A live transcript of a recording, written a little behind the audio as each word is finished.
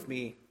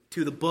me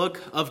to the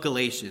book of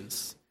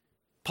Galatians,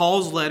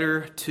 Paul's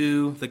letter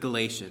to the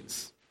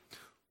Galatians.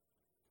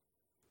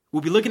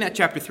 We'll be looking at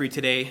chapter 3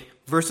 today,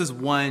 verses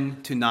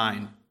 1 to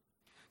 9.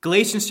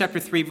 Galatians chapter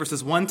 3,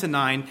 verses 1 to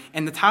 9,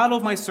 and the title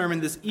of my sermon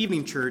this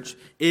evening, church,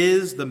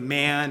 is The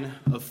Man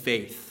of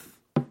Faith.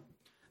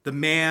 The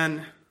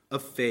Man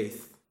of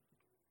Faith.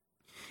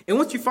 And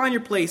once you find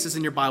your places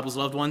in your Bibles,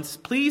 loved ones,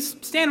 please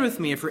stand with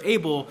me if you're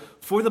able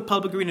for the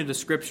public reading of the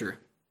Scripture.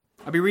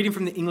 I'll be reading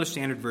from the English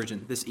Standard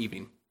Version this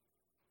evening.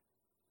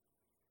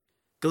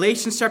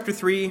 Galatians chapter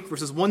 3,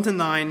 verses 1 to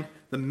 9,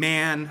 the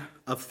man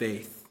of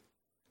faith.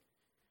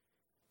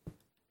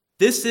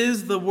 This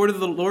is the word of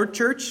the Lord,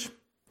 church,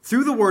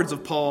 through the words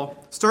of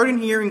Paul, starting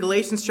here in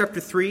Galatians chapter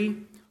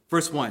 3,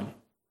 verse 1.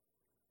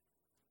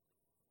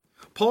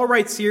 Paul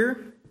writes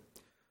here,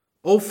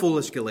 "O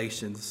foolish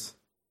Galatians,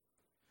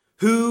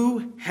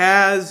 who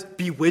has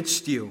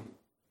bewitched you?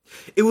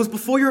 It was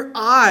before your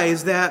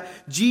eyes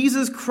that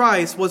Jesus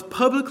Christ was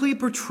publicly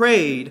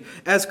portrayed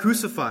as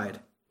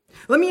crucified.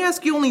 Let me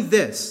ask you only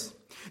this.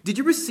 Did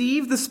you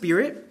receive the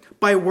Spirit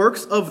by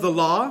works of the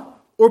law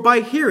or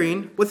by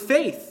hearing with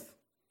faith?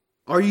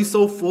 Are you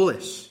so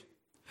foolish?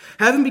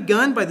 Having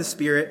begun by the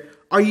Spirit,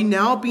 are you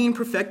now being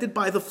perfected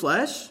by the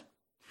flesh?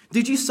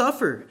 Did you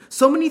suffer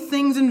so many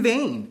things in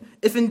vain,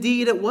 if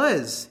indeed it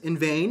was in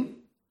vain?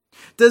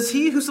 Does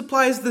he who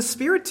supplies the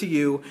Spirit to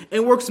you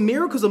and works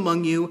miracles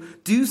among you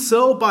do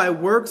so by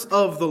works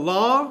of the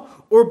law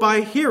or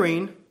by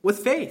hearing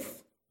with faith?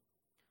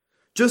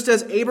 Just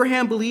as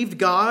Abraham believed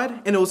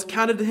God and it was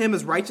counted to him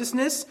as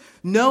righteousness,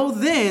 know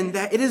then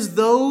that it is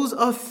those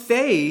of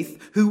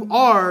faith who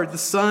are the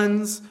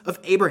sons of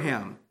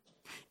Abraham.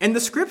 And the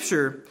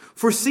Scripture,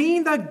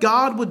 foreseeing that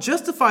God would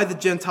justify the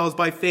Gentiles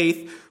by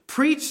faith,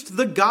 preached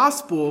the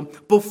gospel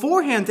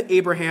beforehand to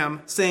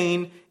Abraham,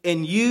 saying,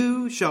 "In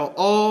you shall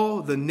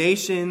all the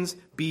nations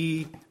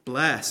be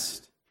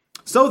blessed."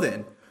 So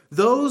then,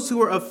 those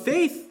who are of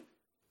faith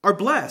are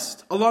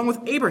blessed, along with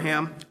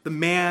Abraham, the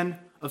man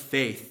of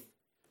faith.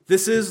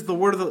 This is the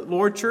word of the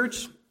Lord,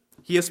 church.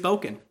 He has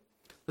spoken.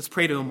 Let's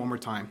pray to him one more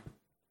time.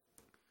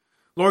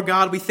 Lord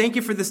God, we thank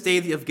you for this day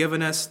that you have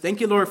given us.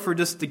 Thank you, Lord, for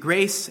just the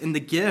grace and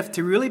the gift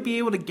to really be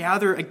able to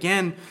gather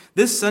again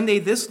this Sunday,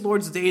 this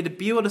Lord's Day, to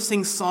be able to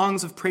sing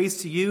songs of praise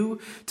to you,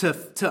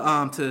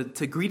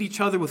 to greet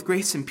each other with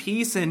grace and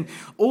peace, and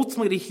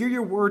ultimately to hear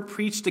your word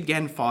preached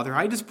again, Father.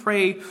 I just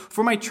pray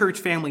for my church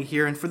family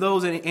here and for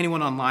those and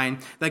anyone online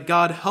that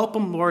God help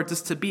them, Lord,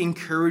 just to be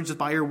encouraged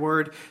by your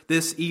word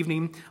this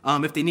evening.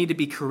 If they need to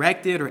be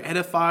corrected or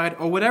edified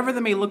or whatever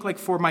that may look like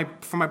for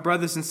my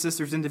brothers and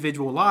sisters'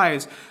 individual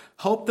lives,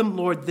 help them,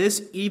 Lord,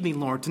 this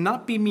evening, Lord, to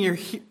not be mere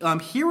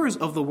hearers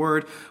of the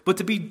word, but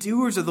to be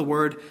doers of the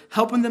word,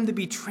 helping them to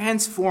be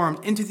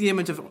transformed into the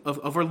image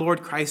of our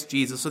Lord Christ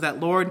Jesus, so that,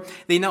 Lord,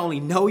 they not only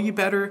know you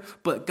better,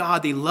 but,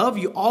 God, they love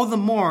you all the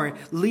more,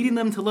 leading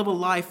them to live a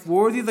life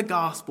worthy of the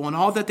gospel in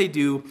all that they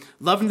do,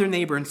 loving their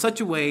neighbor in such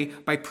a way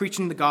by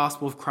preaching the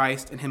gospel of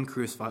Christ and him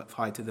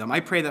crucified to them. I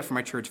pray that for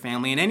my church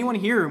family and anyone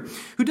here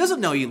who doesn't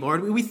know you,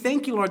 Lord. We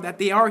thank you, Lord, that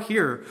they are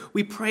here.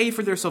 We pray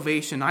for their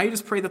salvation. I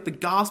just pray that the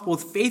gospel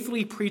is faithfully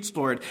preached,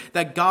 Lord,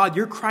 that God,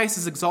 your Christ,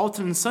 is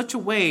exalted in such a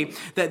way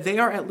that they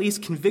are at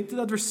least convicted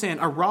of their sin,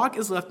 a rock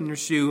is left in their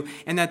shoe,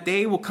 and that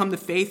they will come to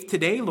faith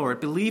today,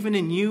 Lord, believing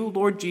in you,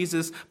 Lord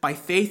Jesus, by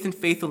faith and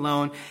faith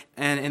alone,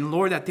 and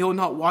Lord, that they will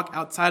not walk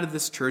outside of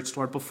this church,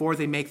 Lord, before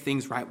they make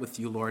things right with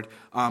you, Lord,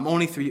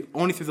 only through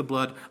the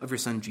blood of your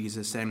Son,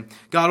 Jesus. And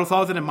God, with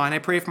all that in mind, I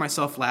pray for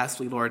myself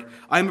lastly, Lord.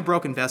 I am a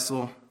broken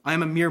vessel. I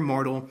am a mere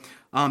mortal.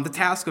 The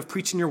task of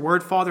preaching your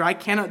word, Father, I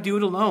cannot do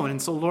it alone. And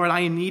so, Lord,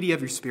 I am needy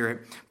of your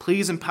Spirit.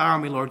 Please empower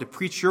me, Lord, to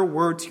preach your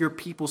word to your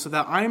people so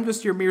that I am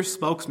just your mere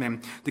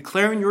spokesman,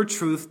 declaring your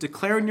truth,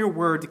 declaring your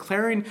word,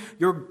 declaring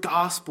your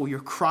gospel, your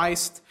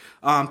Christ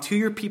to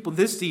your people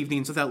this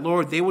evening so that,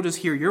 Lord, they will just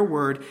hear your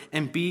word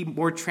and be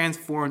more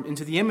transformed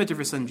into the image of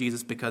your Son,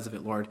 Jesus, because of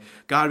it, Lord.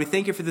 God, we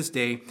thank you for this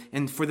day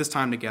and for this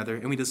time together.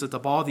 And we just lift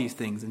up all these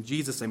things. In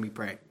Jesus' name we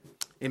pray.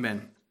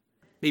 Amen.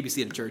 Maybe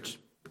see it, church.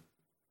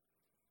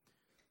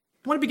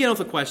 I want to begin with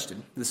a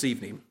question this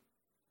evening.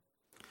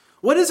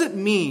 What does it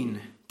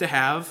mean to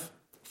have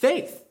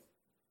faith?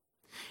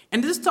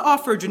 And just to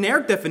offer a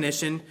generic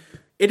definition,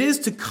 it is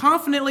to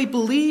confidently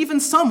believe in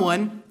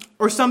someone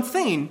or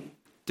something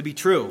to be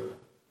true.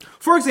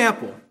 For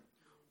example,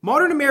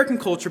 modern American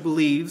culture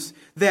believes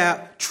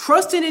that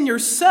trusting in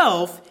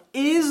yourself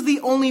is the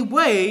only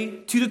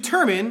way to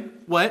determine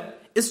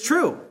what is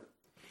true.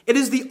 It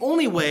is the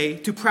only way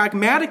to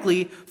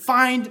pragmatically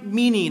find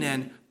meaning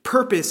and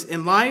purpose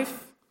in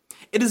life.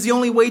 It is the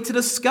only way to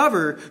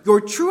discover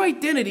your true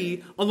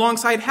identity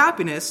alongside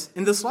happiness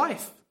in this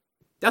life.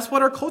 That's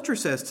what our culture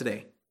says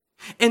today.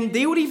 And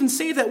they would even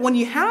say that when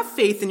you have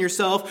faith in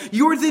yourself,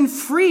 you're then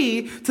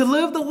free to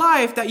live the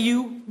life that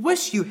you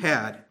wish you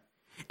had.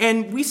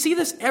 And we see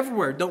this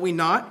everywhere, don't we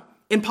not?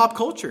 In pop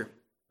culture.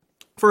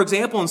 For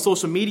example, on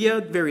social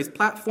media, various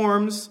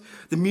platforms,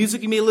 the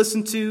music you may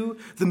listen to,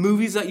 the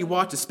movies that you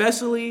watch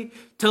especially,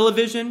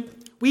 television.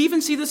 We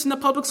even see this in the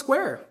public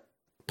square.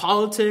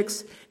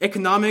 politics,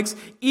 economics,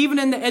 even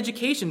in the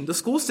education, the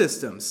school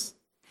systems.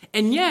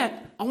 And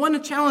yet, I want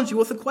to challenge you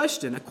with a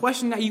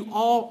question that you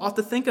all ought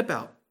to think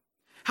about.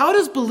 How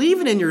does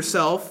believing in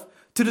yourself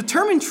to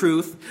determine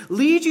truth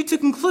lead you to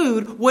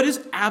conclude what is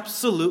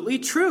absolutely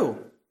true?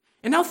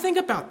 And now think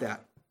about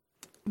that.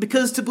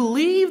 Because to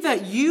believe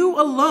that you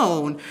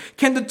alone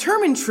can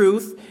determine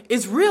truth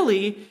is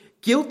really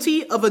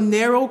guilty of a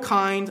narrow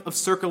kind of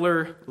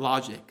circular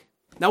logic.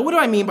 Now, what do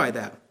I mean by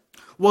that?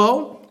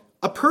 Well,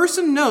 a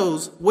person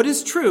knows what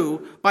is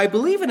true by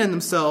believing in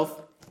themselves,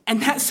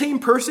 and that same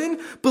person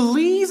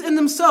believes in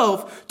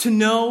themselves to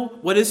know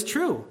what is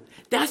true.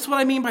 That's what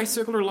I mean by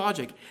circular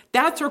logic.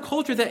 That's our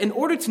culture, that in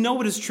order to know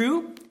what is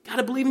true, got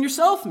to believe in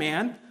yourself,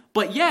 man.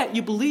 But yet,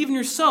 you believe in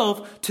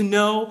yourself to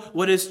know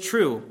what is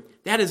true.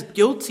 That is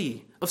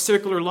guilty of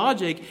circular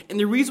logic, and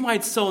the reason why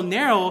it's so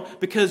narrow,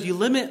 because you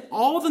limit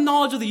all the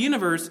knowledge of the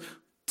universe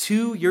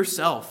to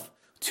yourself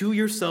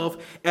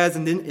as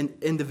an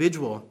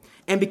individual.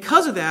 And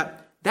because of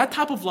that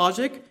type of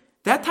logic,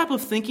 that type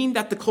of thinking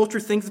that the culture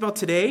thinks about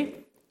today,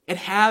 it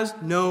has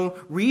no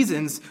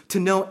reasons to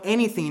know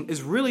anything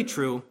is really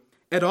true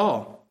at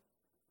all.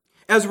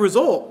 As a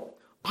result,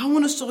 I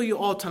want to show you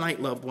all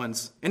tonight, loved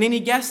ones, and any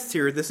guests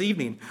here this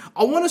evening,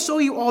 I want to show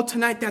you all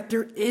tonight that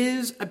there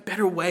is a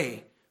better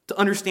way to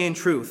understand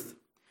truth.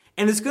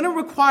 And it's going to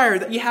require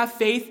that you have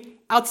faith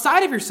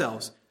outside of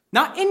yourselves,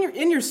 not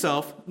in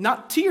yourself,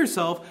 not to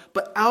yourself,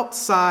 but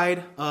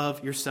outside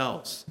of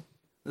yourselves.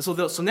 And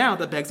so now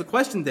that begs the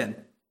question then,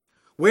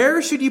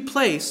 where should you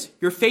place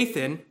your faith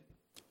in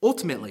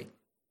ultimately?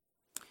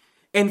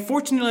 And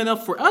fortunately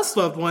enough for us,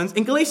 loved ones,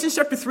 in Galatians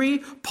chapter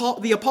 3,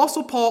 the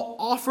Apostle Paul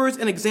offers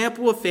an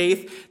example of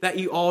faith that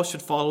you all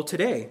should follow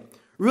today.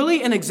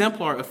 Really an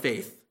exemplar of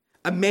faith.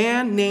 A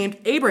man named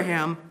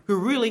Abraham who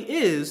really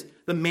is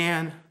the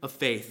man of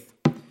faith.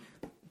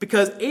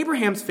 Because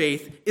Abraham's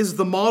faith is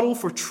the model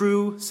for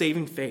true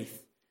saving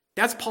faith.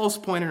 That's Paul's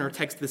point in our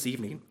text this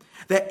evening.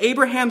 That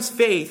Abraham's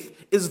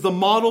faith is the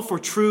model for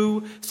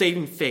true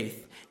saving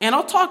faith. And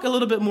I'll talk a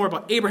little bit more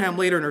about Abraham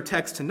later in our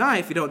text tonight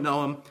if you don't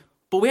know him.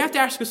 But we have to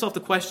ask yourself the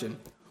question,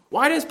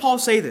 why does Paul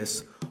say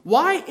this?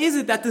 Why is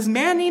it that this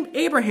man named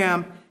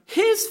Abraham,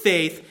 his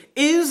faith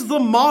is the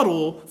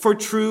model for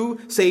true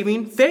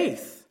saving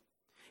faith?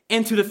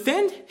 And to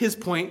defend his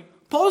point,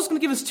 Paul is going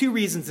to give us two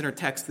reasons in our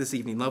text this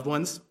evening, loved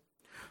ones.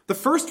 The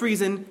first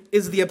reason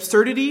is the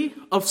absurdity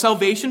of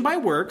salvation by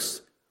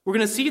works. We're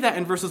going to see that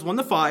in verses 1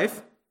 to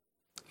 5.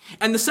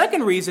 And the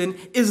second reason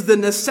is the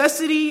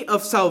necessity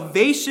of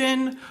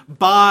salvation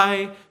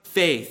by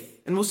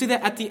faith. And we'll see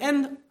that at the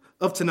end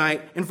of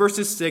tonight in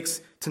verses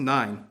 6 to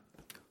 9.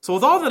 So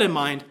with all that in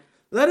mind,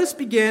 let us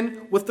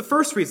begin with the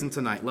first reason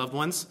tonight, loved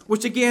ones,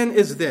 which again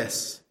is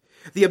this: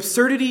 the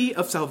absurdity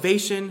of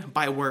salvation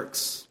by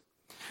works.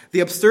 The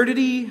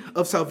absurdity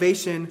of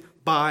salvation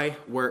by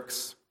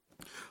works.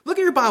 Look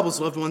at your Bibles,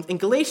 loved ones, in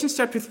Galatians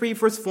chapter 3,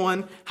 verse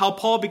 1, how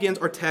Paul begins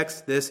our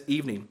text this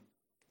evening.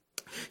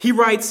 He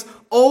writes,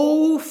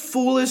 "O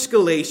foolish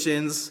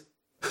Galatians,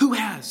 who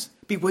has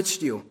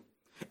bewitched you?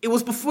 It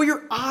was before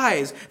your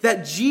eyes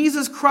that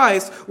Jesus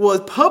Christ was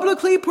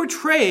publicly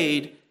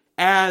portrayed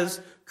as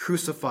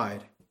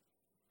crucified."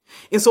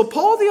 And so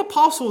Paul the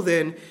Apostle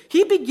then,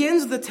 he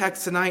begins the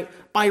text tonight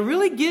by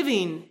really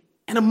giving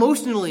an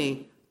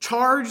emotionally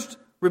charged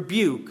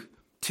rebuke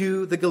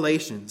to the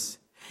Galatians.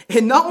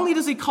 And not only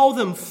does he call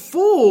them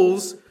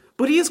fools,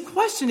 but he is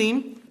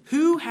questioning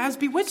who has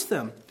bewitched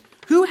them,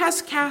 who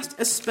has cast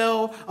a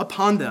spell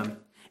upon them.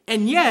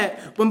 And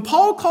yet, when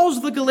Paul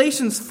calls the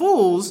Galatians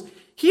fools,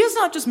 he is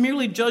not just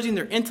merely judging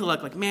their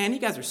intellect like, man, you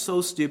guys are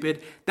so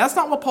stupid. That's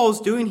not what Paul is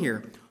doing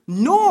here.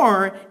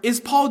 Nor is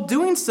Paul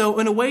doing so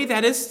in a way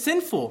that is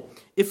sinful.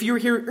 If you were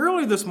here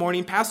earlier this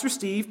morning, Pastor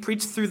Steve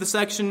preached through the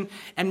section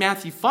in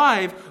Matthew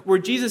 5 where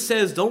Jesus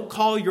says, don't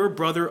call your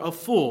brother a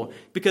fool.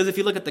 Because if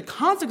you look at the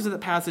context of the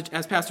passage,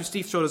 as Pastor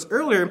Steve showed us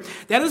earlier,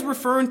 that is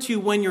referring to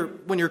when you're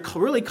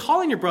really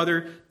calling your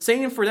brother,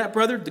 saying for that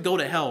brother to go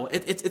to hell.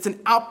 It's an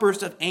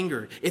outburst of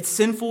anger. It's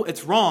sinful.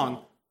 It's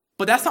wrong.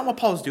 But that's not what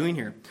Paul is doing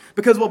here.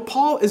 Because what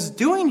Paul is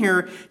doing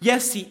here,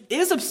 yes, he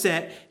is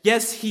upset.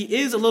 Yes, he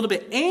is a little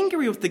bit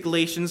angry with the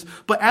Galatians.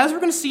 But as we're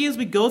going to see as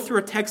we go through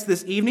our text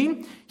this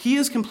evening, he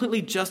is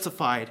completely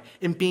justified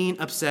in being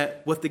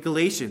upset with the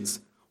Galatians.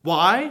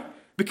 Why?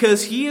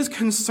 Because he is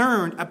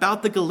concerned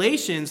about the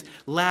Galatians'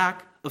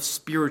 lack of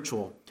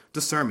spiritual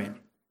discernment.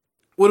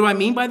 What do I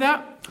mean by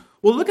that?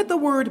 Well, look at the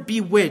word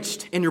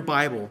bewitched in your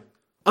Bible.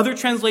 Other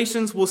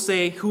translations will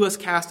say, who has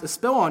cast a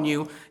spell on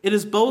you. It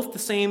is both the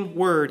same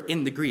word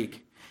in the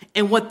Greek.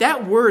 And what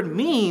that word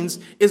means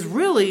is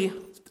really,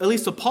 at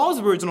least to Paul's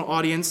original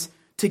audience,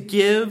 to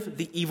give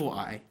the evil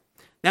eye.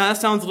 Now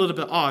that sounds a little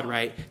bit odd,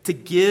 right? To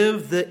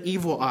give the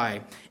evil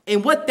eye.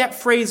 And what that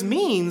phrase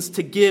means,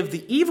 to give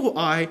the evil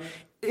eye,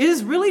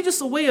 is really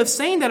just a way of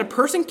saying that a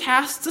person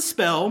casts a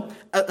spell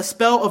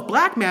of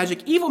black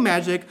magic, evil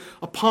magic,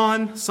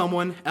 upon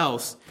someone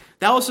else.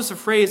 That was just a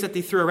phrase that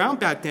they threw around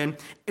back then.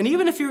 And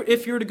even if you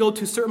were to go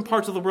to certain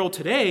parts of the world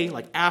today,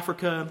 like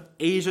Africa,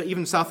 Asia,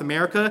 even South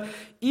America,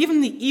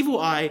 even the evil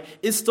eye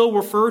is still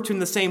referred to in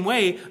the same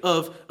way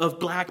of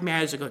black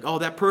magic. Like, oh,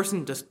 that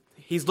person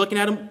he's looking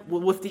at him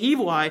with the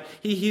evil eye.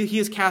 He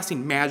is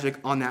casting magic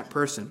on that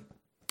person.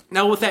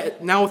 Now with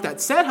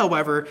that said,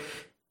 however,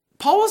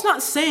 Paul is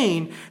not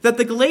saying that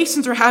the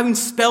Galatians are having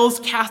spells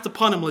cast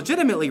upon them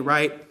legitimately,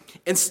 right?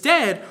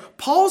 Instead,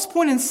 Paul's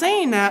point in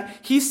saying that,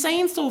 he's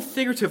saying so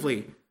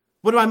figuratively.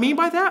 What do I mean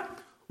by that?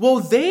 Well,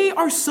 they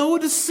are so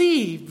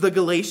deceived, the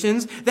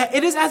Galatians, that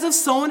it is as if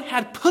someone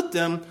had put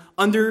them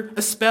under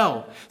a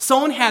spell.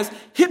 Someone has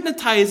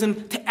hypnotized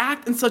them to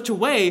act in such a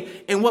way.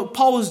 And what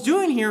Paul is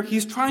doing here,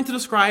 he's trying to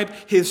describe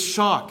his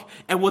shock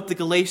at what the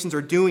Galatians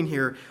are doing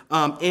here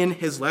in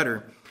his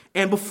letter.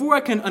 And before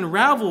I can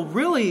unravel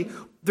really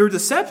their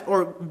deception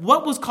or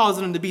what was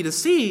causing them to be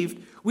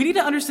deceived, we need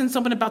to understand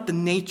something about the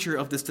nature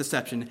of this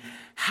deception.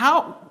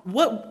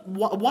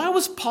 Why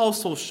was Paul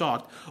so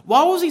shocked?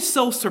 Why was he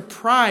so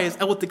surprised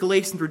at what the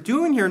Galatians were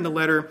doing here in the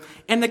letter?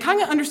 And to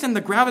kind of understand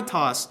the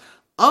gravitas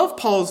of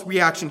Paul's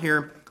reaction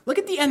here, look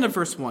at the end of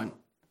verse 1.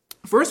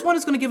 Verse 1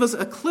 is going to give us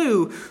a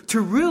clue to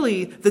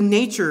really the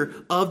nature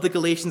of the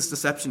Galatians'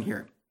 deception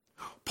here.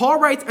 Paul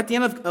writes at the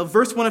end of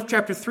verse 1 of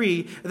chapter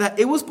 3 that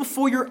it was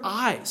before your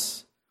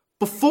eyes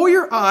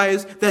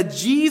that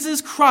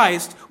Jesus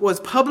Christ was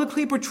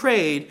publicly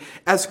portrayed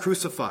as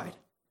crucified.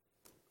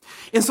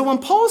 And so when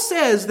Paul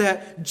says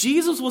that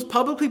Jesus was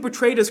publicly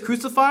portrayed as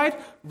crucified,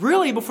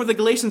 really before the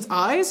Galatians'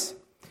 eyes,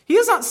 he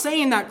is not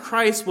saying that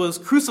Christ was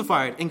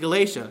crucified in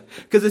Galatia.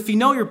 Because if you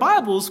know your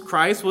Bibles,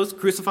 Christ was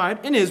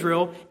crucified in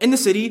Israel, in the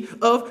city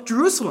of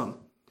Jerusalem.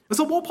 And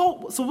so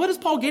what is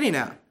Paul getting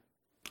at?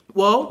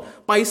 Well,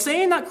 by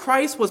saying that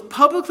Christ was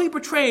publicly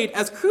portrayed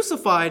as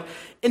crucified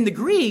in the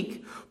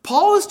Greek,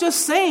 Paul is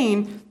just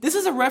saying this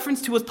is a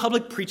reference to his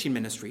public preaching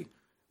ministry.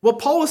 What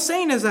Paul is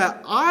saying is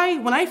that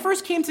when I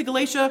first came to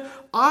Galatia,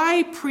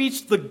 I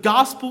preached the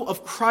gospel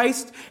of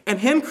Christ and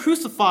him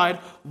crucified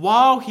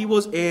while he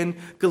was in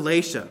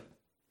Galatia.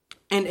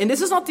 And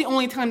this is not the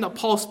only time that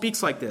Paul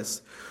speaks like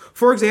this.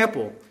 For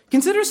example,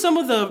 consider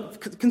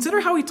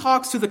how he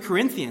talks to the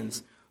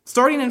Corinthians.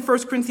 Starting in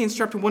 1 Corinthians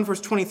chapter 1, verse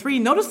 23,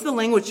 notice the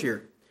language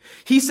here.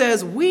 He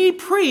says, we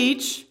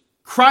preach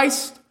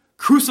Christ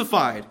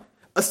crucified,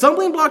 a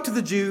stumbling block to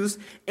the Jews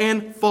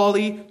and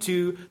folly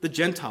to the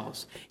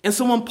Gentiles. And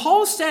so when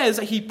Paul says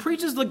that he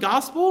preaches the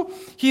gospel,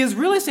 he is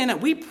really saying that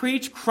we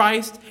preach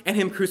Christ and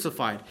him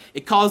crucified.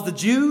 It caused the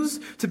Jews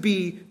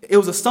it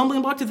was a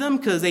stumbling block to them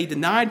because they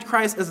denied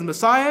Christ as the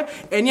Messiah,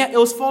 and yet it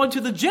was folly to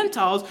the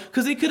Gentiles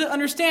because they couldn't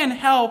understand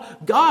how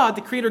God,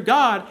 the Creator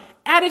God,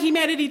 added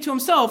humanity to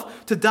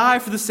himself to die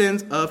for the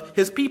sins of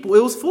his people.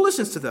 It was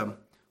foolishness to them.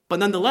 But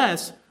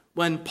nonetheless,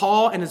 when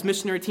Paul and his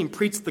missionary team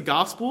preached the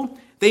gospel,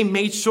 they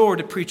made sure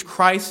to preach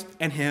Christ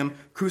and him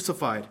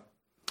crucified.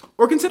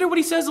 Or consider what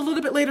he says a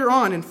little bit later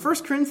on in 1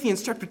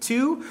 Corinthians chapter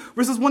 2,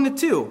 verses 1 to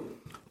 2.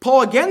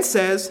 Paul again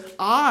says,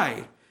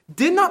 I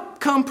did not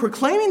come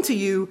proclaiming to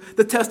you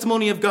the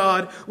testimony of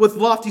God with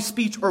lofty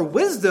speech or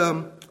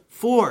wisdom,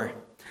 for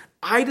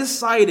I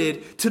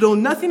decided to know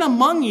nothing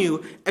among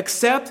you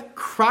except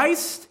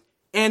Christ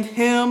and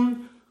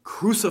him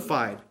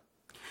crucified.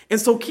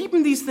 And so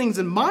keeping these things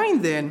in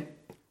mind then,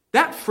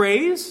 that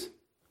phrase,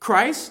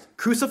 Christ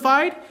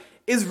crucified,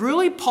 is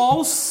really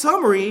Paul's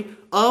summary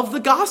of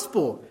the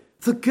gospel,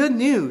 the good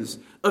news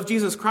of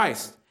Jesus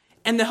Christ.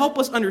 And to help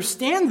us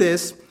understand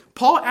this,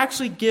 Paul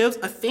actually gives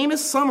a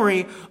famous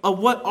summary of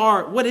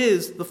what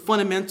is the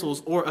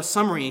fundamentals or a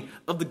summary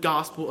of the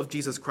gospel of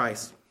Jesus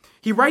Christ.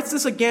 He writes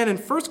this again in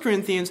 1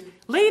 Corinthians,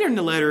 later in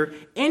the letter,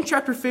 in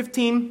chapter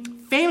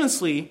 15,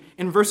 famously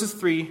in verses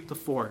 3 to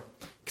 4.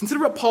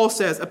 Consider what Paul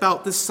says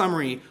about this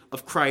summary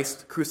of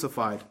Christ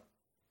crucified.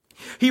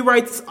 He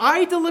writes,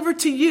 I delivered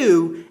to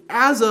you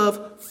as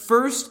of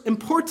first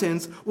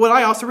importance what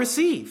I also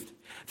received,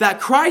 that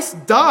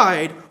Christ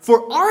died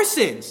for our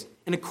sins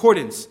in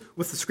accordance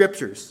with the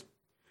Scriptures,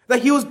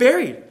 that he was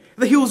buried,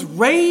 that he was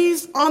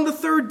raised on the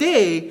third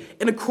day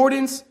in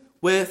accordance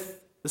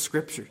with the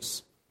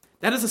Scriptures.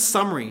 That is a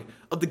summary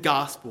of the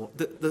gospel,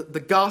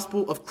 the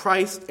gospel of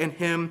Christ and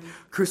him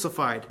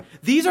crucified.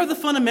 These are the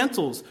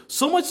fundamentals,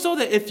 so much so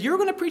that if you're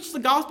going to preach the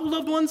gospel,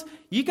 loved ones,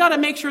 you got to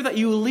make sure that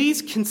you at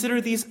least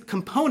consider these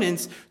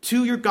components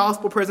to your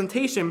gospel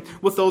presentation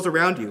with those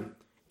around you.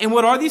 And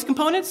what are these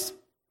components?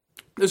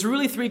 There's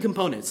really three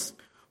components.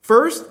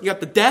 First, you got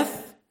the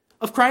death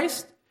of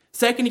Christ.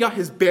 Second, you got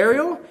his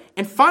burial.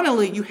 And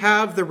finally, you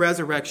have the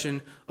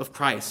resurrection of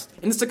Christ.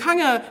 And just to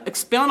kind of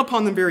expound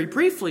upon them very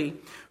briefly,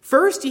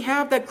 first, you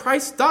have that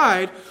Christ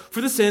died for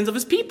the sins of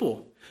his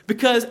people.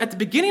 Because at the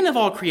beginning of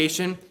all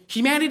creation,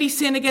 humanity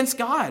sinned against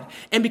God.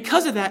 And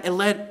because of that, it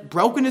led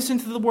brokenness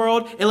into the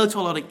world. It led to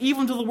a lot of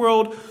evil into the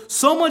world.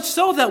 So much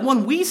so that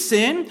when we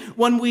sin,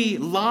 when we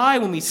lie,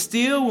 when we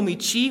steal, when we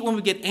cheat, when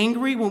we get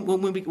angry,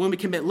 when we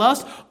commit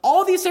lust,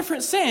 all these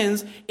different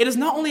sins, it is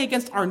not only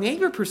against our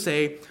neighbor per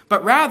se,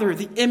 but rather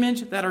the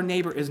image that our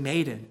neighbor is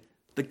made in.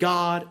 the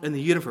God in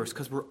the universe,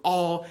 because we're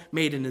all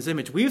made in his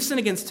image. We have sinned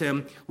against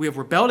him, we have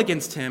rebelled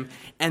against him,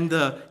 and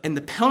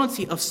the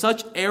penalty of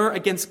such error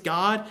against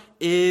God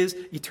is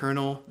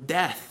eternal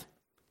death.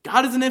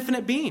 God is an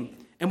infinite being.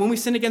 And when we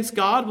sin against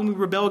God, when we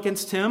rebel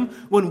against him,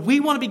 when we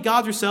want to be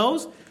gods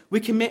ourselves, we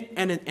commit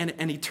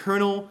an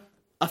eternal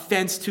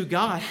offense to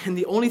God. And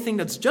the only thing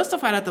that's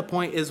justified at the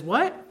point is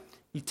what?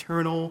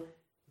 Eternal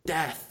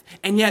death.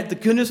 And yet the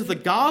goodness of the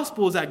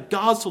gospel is that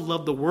God so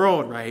loved the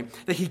world, right?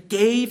 That he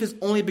gave his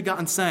only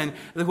begotten son,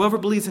 that whoever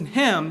believes in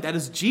him, that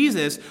is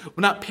Jesus,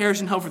 will not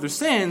perish in hell for their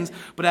sins,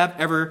 but have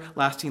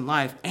everlasting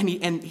life. And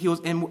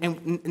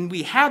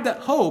we have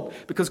that hope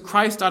because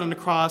Christ died on the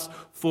cross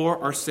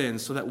for our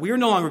sins, so that we are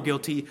no longer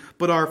guilty,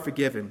 but are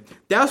forgiven.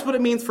 That's what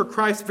it means for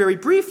Christ, very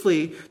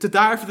briefly, to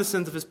die for the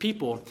sins of his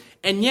people.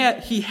 And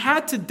yet he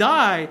had to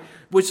die,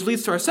 which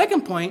leads to our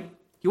second point.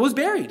 He was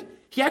buried.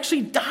 He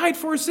actually died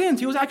for his sins.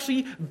 He was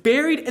actually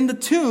buried in the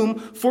tomb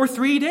for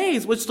 3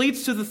 days, which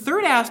leads to the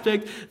third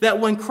aspect, that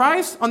when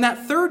Christ, on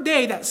that third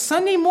day, that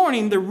Sunday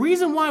morning, the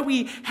reason why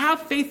we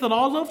have faith at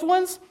all, loved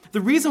ones,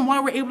 the reason why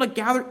we're able to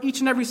gather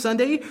each and every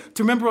Sunday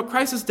to remember what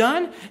Christ has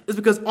done, is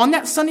because on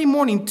that Sunday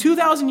morning,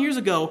 2,000 years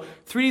ago,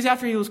 3 days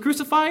after he was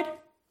crucified,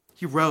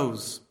 he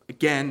rose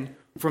again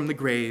from the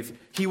grave.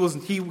 He was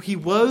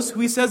who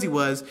he says he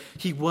was.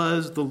 He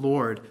was the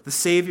Lord, the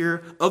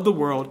Savior of the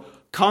world,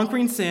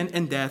 conquering sin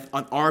and death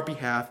on our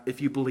behalf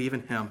if you believe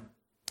in him.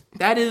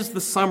 That is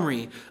the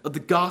summary of the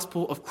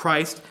gospel of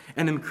Christ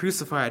and him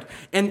crucified.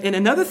 And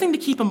another thing to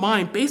keep in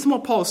mind, based on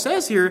what Paul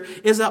says here,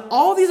 is that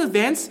all these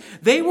events,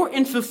 they were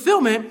in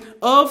fulfillment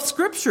of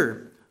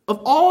Scripture, of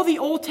all the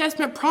Old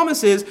Testament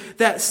promises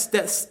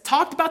that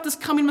talked about this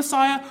coming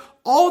Messiah.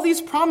 All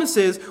these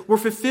promises were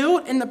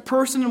fulfilled in the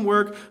person and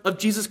work of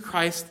Jesus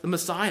Christ, the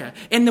Messiah.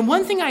 And the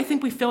one thing I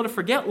think we fail to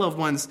forget, loved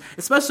ones,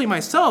 especially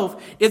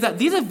myself, is that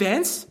these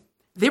events,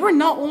 they were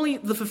not only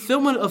the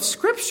fulfillment of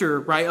Scripture,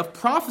 right, of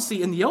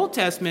prophecy in the Old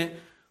Testament,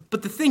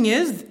 but the thing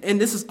is,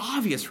 and this is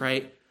obvious,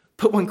 right,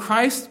 but when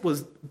Christ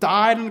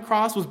died on the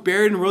cross, was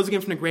buried and rose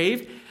again from the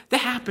grave, that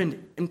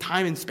happened in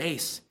time and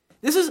space.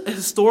 This is a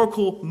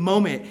historical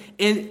moment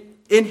in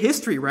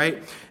history,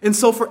 right? And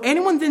so for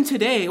anyone then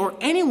today, or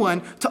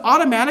anyone to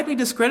automatically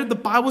discredit the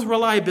Bible's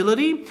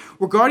reliability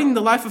regarding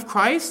the life of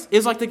Christ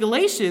is, like the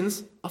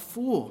Galatians, a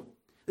fool.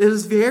 It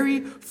is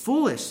very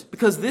foolish,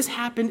 because this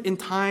happened in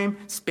time,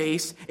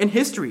 space, and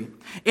history.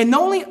 And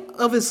not only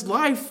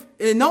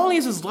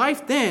is his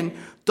life then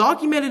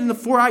documented in the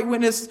 4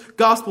 eyewitness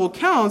gospel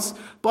accounts,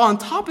 but on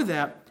top of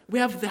that, we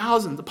have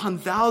thousands upon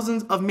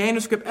thousands of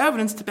manuscript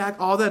evidence to back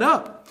all that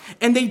up.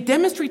 And they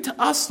demonstrate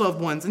to us,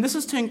 loved ones, and this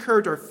is to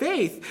encourage our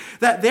faith,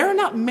 that they're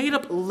not made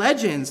up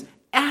legends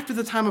after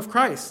the time of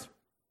Christ.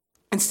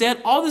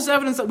 Instead, all this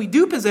evidence that we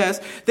do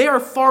possess, they are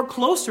far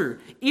closer,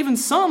 even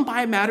some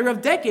by a matter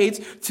of decades,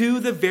 to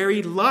the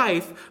very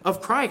life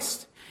of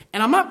Christ.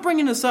 And I'm not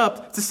bringing this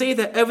up to say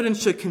that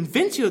evidence should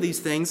convince you of these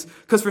things,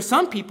 because for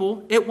some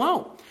people, it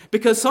won't.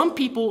 Because some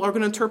people are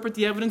going to interpret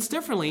the evidence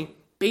differently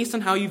based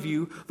on how you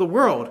view the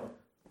world.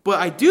 But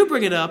I do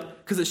bring it up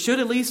because it should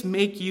at least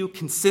make you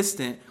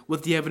consistent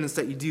with the evidence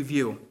that you do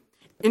view.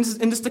 And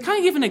just to kind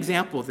of give an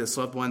example of this,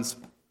 loved ones,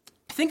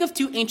 think of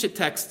 2 ancient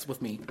texts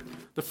with me.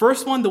 The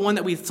first one, the one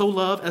that we so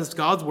love as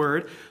God's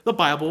Word, the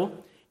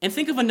Bible. And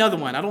think of another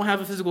one. I don't have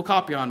a physical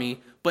copy on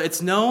me, but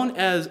it's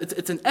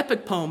an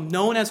epic poem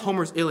known as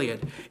Homer's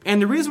Iliad.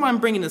 And the reason why I'm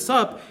bringing this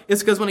up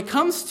is because when it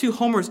comes to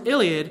Homer's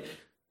Iliad,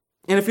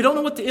 and if you don't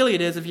know what the Iliad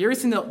is, if you've ever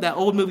seen that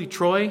old movie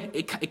Troy,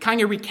 it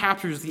kind of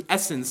recaptures the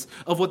essence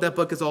of what that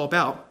book is all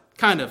about.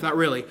 Kind of, not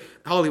really.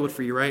 Hollywood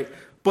for you, right?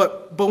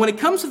 But when it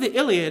comes to the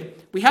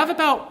Iliad, we have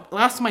about,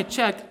 last time I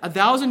checked,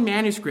 1,000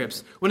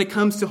 manuscripts when it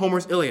comes to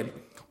Homer's Iliad,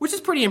 which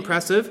is pretty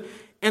impressive.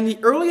 And the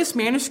earliest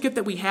manuscript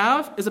that we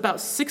have is about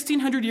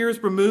 1,600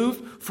 years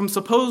removed from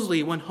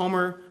supposedly when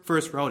Homer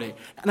first wrote it.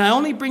 And I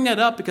only bring that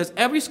up because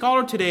every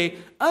scholar today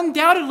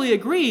undoubtedly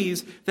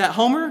agrees that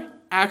Homer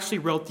actually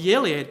wrote the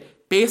Iliad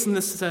based on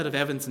this set of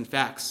evidence and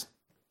facts.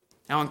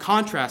 Now, in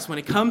contrast, when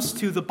it comes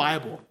to the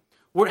Bible,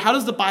 how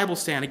does the Bible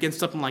stand against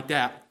something like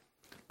that?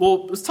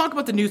 Well, let's talk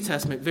about the New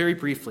Testament very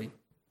briefly.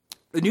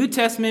 The New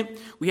Testament,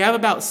 we have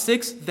about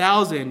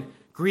 6,000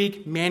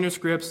 Greek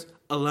manuscripts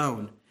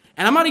alone.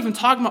 And I'm not even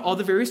talking about all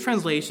the various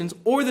translations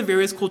or the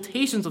various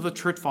quotations of the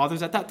church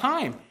fathers at that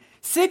time.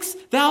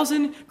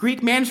 6,000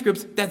 Greek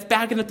manuscripts that's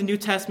backing up the New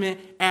Testament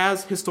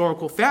as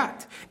historical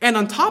fact. And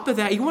on top of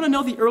that, you want to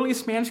know the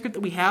earliest manuscript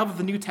that we have of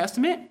the New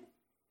Testament?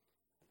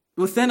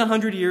 Within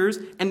 100 years,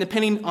 and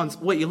depending on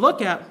what you look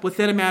at,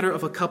 within a matter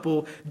of a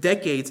couple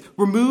decades,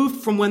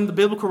 removed from when the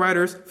biblical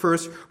writers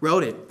first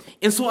wrote it.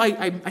 And so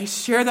I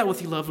share that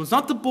with you, loved ones,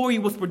 not to bore you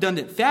with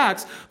redundant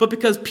facts, but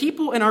because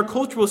people in our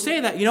culture will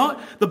say that, you know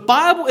what, the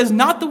Bible is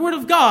not the Word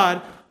of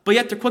God, but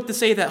yet they're quick to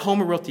say that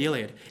Homer wrote the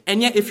Iliad.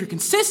 And yet, if you're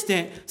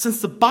consistent,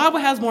 since the Bible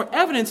has more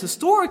evidence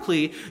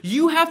historically,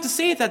 you have to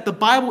say that the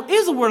Bible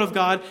is the Word of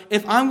God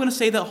if I'm going to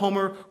say that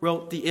Homer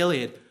wrote the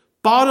Iliad.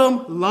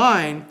 Bottom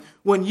line,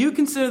 when you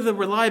consider the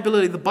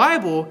reliability of the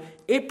Bible,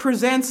 it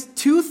presents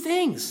 2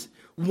 things.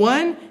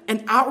 One,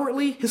 an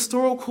outwardly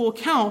historical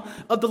account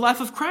of the life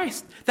of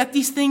Christ. That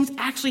these things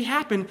actually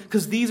happen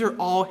because these are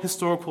all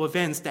historical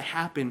events that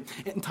happen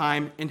in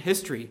time and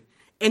history.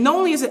 And not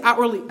only is it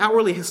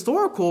outwardly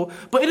historical,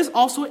 but it is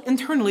also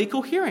internally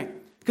coherent.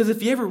 Because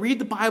if you ever read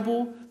the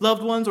Bible,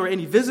 loved ones, or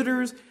any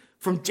visitors,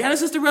 from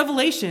Genesis to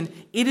Revelation,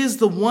 it is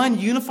the one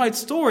unified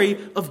story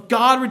of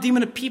God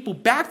redeeming a people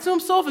back to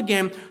himself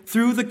again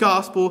through the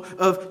gospel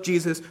of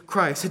Jesus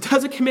Christ. It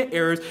doesn't commit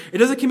errors. It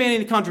doesn't commit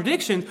any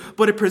contradictions,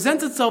 but it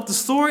presents itself the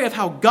story of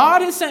how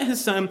God has sent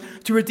his son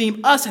to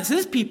redeem us as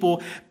his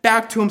people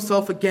back to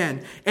himself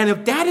again. And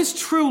if that is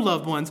true,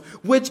 loved ones,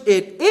 which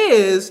it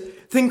is,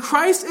 then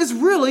Christ is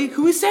really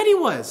who he said he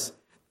was,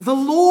 the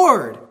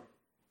Lord.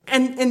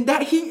 And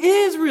that he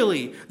is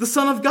really the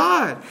Son of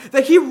God,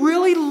 that he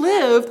really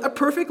lived a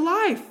perfect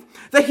life,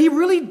 that he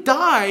really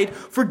died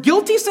for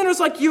guilty sinners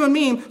like you and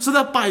me, so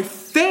that by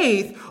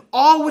faith,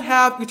 all would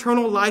have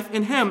eternal life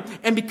in him.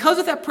 And because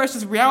of that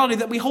precious reality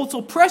that we hold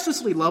so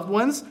preciously, loved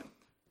ones,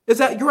 is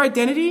that your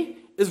identity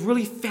is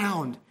really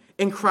found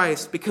in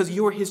Christ because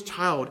you are his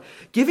child,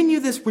 giving you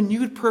this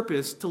renewed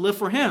purpose to live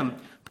for him.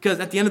 Because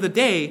at the end of the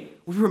day,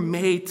 we were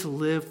made to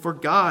live for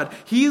God.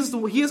 He is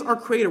our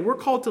creator. We're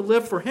called to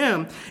live for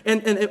him.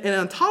 And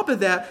on top of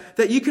that,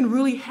 that you can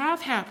really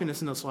have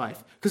happiness in this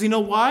life. Because you know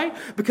why?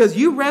 Because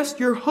you rest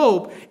your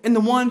hope in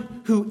the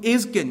one who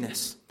is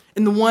goodness,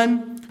 in the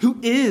one who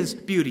is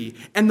beauty,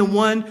 and the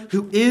one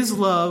who is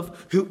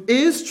love, who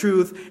is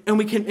truth. And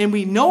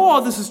we know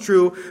all this is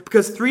true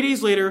because 3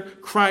 days later,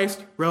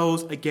 Christ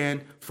rose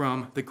again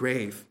from the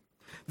grave.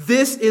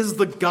 This is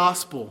the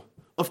gospel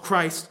of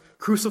Christ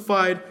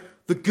crucified,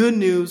 the good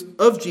news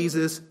of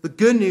Jesus, the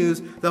good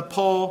news that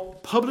Paul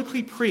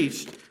publicly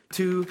preached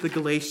to the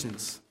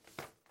Galatians.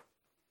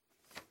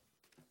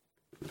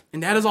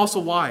 And that is also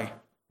why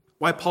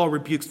Paul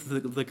rebukes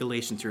the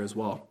Galatians here as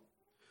well.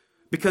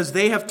 Because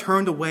they have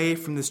turned away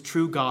from this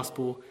true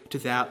gospel to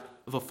that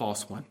of a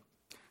false one.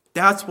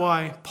 That's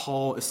why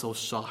Paul is so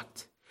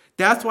shocked.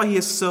 That's why he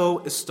is so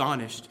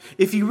astonished.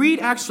 If you read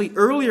actually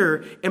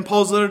earlier in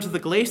Paul's letter to the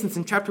Galatians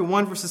in chapter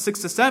 1, verses 6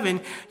 to 7,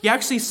 he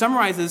actually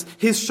summarizes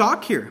his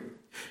shock here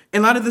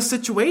in light of the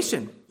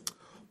situation.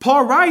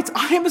 Paul writes,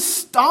 I am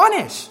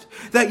astonished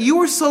that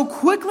you are so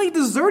quickly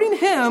deserting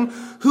him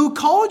who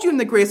called you in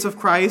the grace of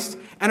Christ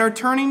and are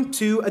turning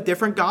to a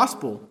different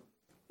gospel.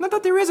 Not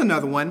that there is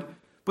another one,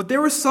 but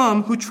there are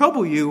some who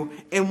trouble you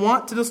and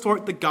want to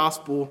distort the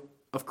gospel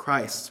of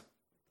Christ.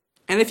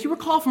 And if you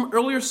recall from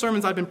earlier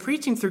sermons I've been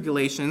preaching through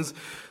Galatians,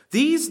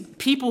 these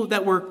people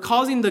that were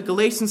causing the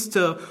Galatians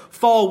to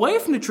fall away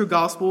from the true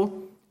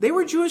gospel, they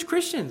were Jewish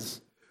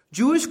Christians.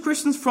 Jewish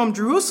Christians from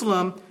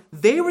Jerusalem,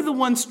 they were the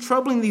ones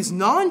troubling these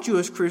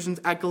non-Jewish Christians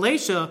at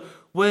Galatia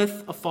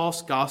with a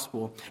false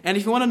gospel. And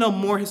if you want to know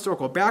more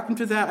historical background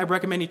to that, I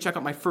recommend you check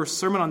out my first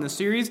sermon on this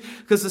series,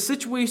 because the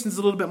situation is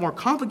a little bit more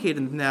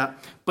complicated than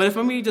that. But if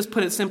let me just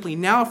put it simply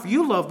now for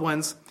you loved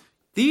ones,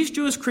 these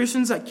Jewish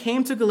Christians that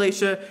came to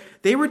Galatia,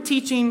 they were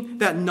teaching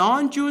that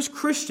non-Jewish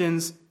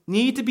Christians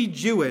need to be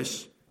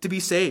Jewish to be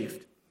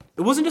saved.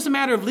 It wasn't just a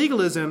matter of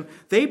legalism.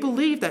 They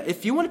believed that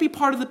if you want to be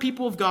part of the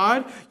people of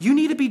God, you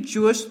need to be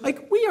Jewish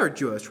like we are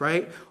Jewish,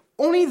 right?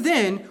 Only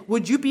then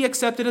would you be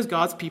accepted as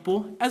God's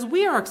people as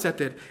we are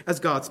accepted as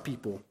God's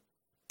people.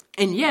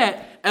 And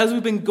yet, as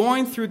we've been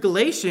going through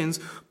Galatians,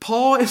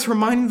 Paul is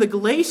reminding the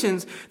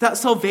Galatians that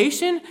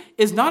salvation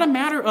is not a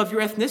matter of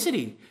your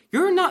ethnicity.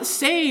 You're not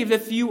saved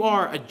if you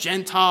are a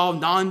Gentile,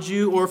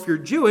 non-Jew, or if you're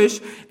Jewish.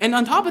 And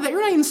on top of that,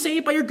 you're not even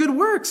saved by your good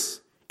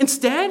works.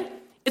 Instead,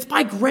 it's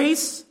by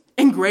grace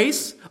and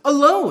grace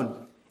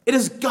alone. It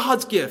is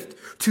God's gift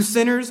to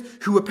sinners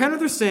who repent of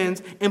their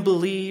sins and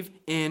believe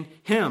in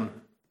him.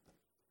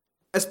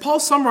 As Paul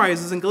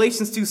summarizes in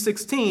Galatians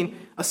 2:16,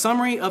 a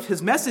summary of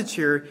his message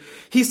here,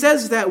 he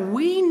says that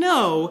we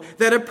know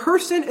that a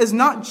person is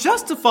not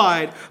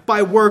justified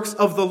by works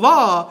of the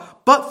law,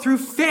 but through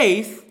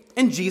faith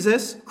in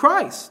Jesus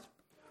Christ.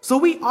 So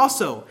we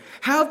also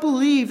have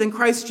believed in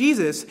Christ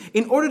Jesus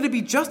in order to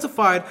be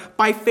justified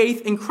by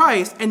faith in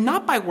Christ and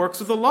not by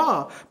works of the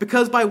law,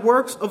 because by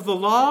works of the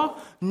law,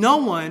 no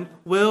one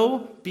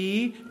will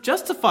be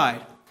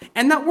justified.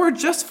 And that word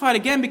justified,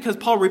 again, because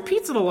Paul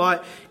repeats it a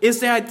lot, is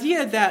the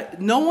idea that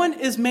no one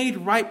is made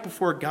right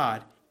before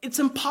God. It's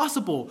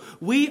impossible.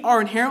 We are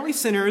inherently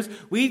sinners.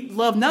 We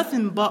love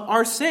nothing but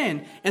our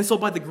sin. And so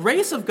by the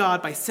grace of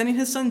God, by sending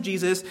his son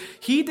Jesus,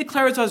 he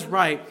declares us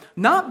right,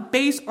 not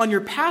based on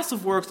your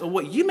passive works of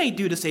what you may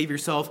do to save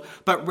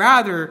yourself, but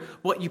rather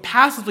what you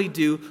passively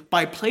do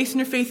by placing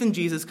your faith in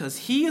Jesus, because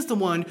he is the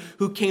one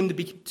who came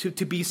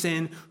to be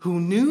sin, who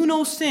knew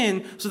no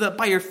sin, so that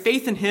by your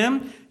faith in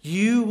him,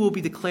 you will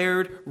be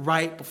declared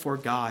right before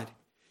God.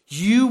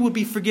 You will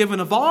be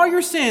forgiven of all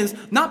your sins,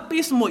 not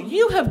based on what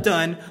you have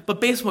done, but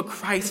based on what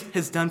Christ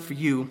has done for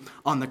you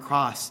on the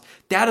cross.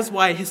 That is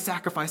why his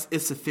sacrifice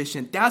is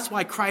sufficient. That's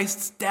why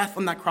Christ's death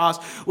on that cross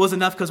was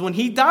enough, because when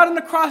he died on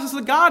the cross as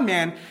a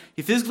God-man,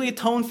 he physically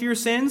atoned for your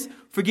sins,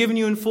 forgiving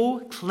you in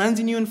full,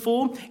 cleansing you in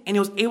full, and he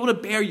was able to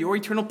bear your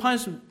eternal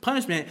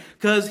punishment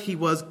because he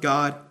was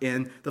God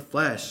in the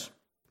flesh.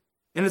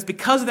 And it's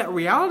because of that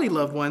reality,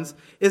 loved ones,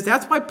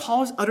 that's why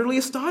Paul is utterly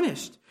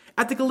astonished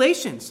at the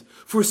Galatians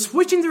for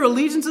switching their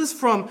allegiances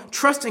from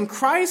trust in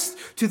Christ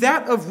to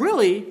that of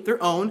really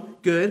their own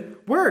good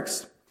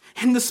works.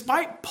 And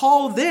despite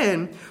Paul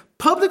then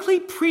publicly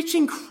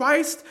preaching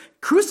Christ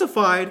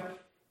crucified,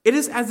 it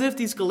is as if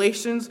these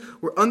Galatians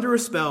were under a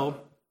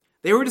spell.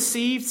 They were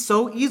deceived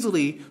so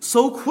easily,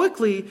 so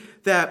quickly,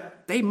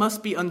 that they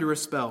must be under a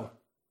spell.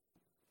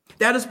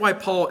 That is why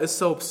Paul is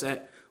so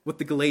upset with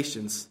the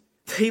Galatians.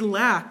 They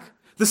lack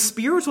the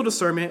spiritual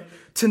discernment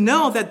to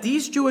know that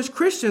these Jewish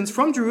Christians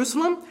from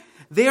Jerusalem,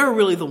 they are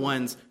really the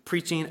ones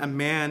preaching a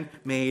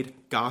man-made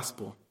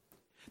gospel.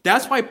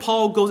 That's why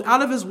Paul goes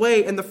out of his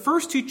way in the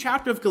first 2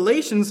 chapters of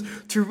Galatians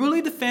to really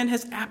defend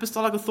his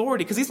apostolic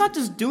authority. Because he's not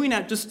just doing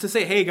that just to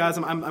say, hey guys,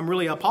 I'm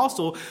really an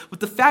apostle. But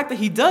the fact that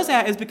he does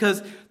that is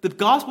because the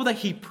gospel that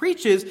he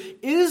preaches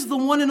is the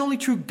one and only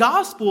true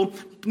gospel.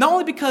 Not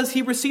only because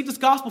he received this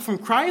gospel from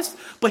Christ,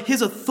 but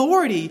his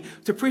authority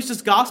to preach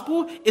this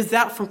gospel is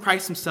that from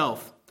Christ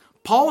himself.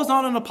 Paul is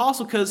not an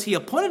apostle because he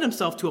appointed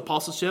himself to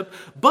apostleship,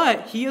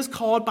 but he is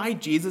called by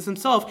Jesus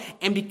himself.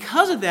 And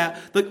because of that,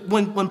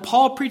 when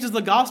Paul preaches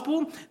the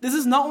gospel, this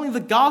is not only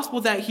the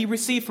gospel that he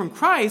received from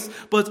Christ,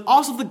 but it's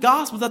also the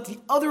gospel that the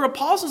other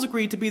apostles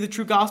agreed to be the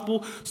true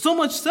gospel, so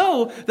much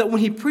so that when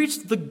he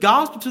preached the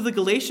gospel to the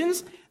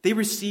Galatians, they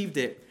received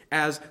it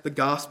as the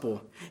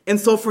gospel. And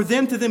so for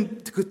them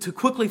to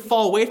quickly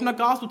fall away from that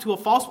gospel to a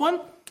false one,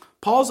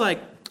 Paul's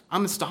like,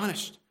 I'm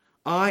astonished.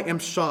 I am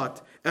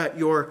shocked at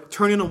your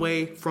turning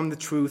away from the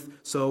truth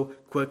so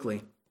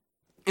quickly.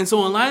 And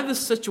so in light of this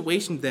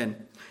situation then,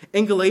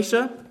 in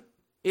Galatia,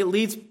 it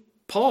leads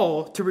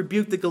Paul to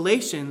rebuke the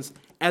Galatians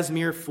as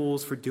mere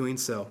fools for doing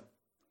so.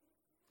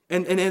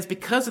 And it's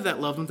because of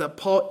that, loved ones, that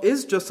Paul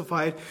is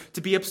justified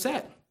to be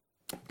upset.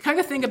 Kind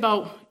of think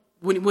about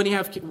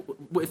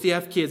if you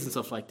have kids and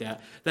stuff like that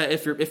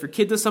if your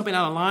kid does something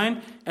out of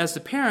line, as the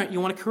parent,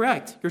 you want to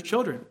correct your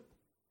children.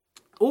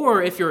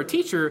 Or if you're a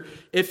teacher,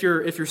 if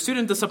your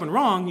student does something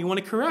wrong, you want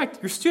to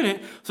correct your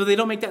student so they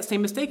don't make that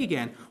same mistake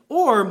again.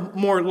 Or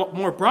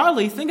more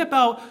broadly, think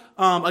about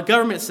a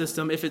government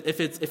system. If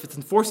it's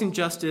enforcing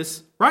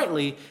justice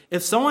rightly,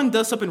 if someone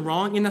does something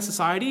wrong in that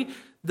society,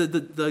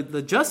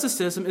 the justice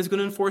system is going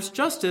to enforce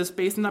justice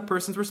based on that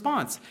person's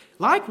response.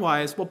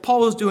 Likewise, what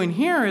Paul is doing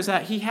here is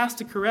that he has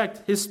to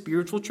correct his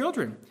spiritual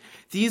children,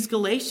 these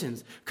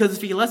Galatians. Because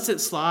if he lets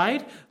it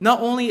slide,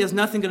 not only is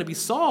nothing going to be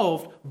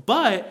solved,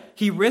 but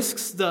he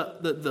risks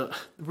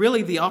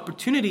the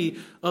opportunity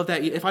of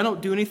that. If I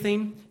don't do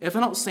anything, if I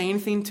don't say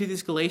anything to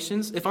these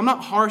Galatians, if I'm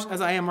not harsh as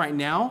I am right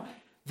now,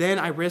 then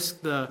I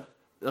risk the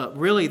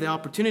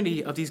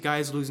opportunity of these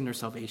guys losing their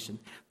salvation.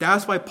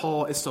 That's why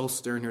Paul is so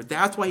stern here.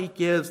 That's why he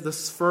gives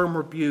this firm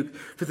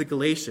rebuke to the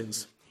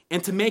Galatians.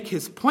 And to make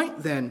his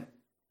point then,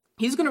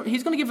 he's going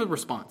to give a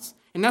response.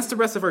 And that's the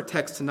rest of our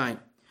text tonight.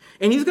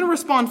 And he's going to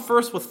respond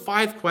first with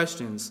 5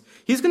 questions.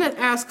 He's going to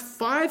ask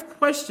 5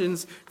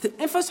 questions to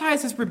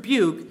emphasize his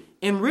rebuke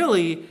in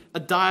really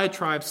a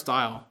diatribe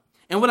style.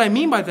 And what I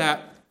mean by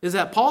that is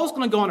that Paul is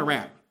going to go on a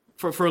rant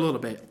for a little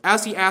bit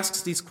as he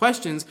asks these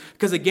questions,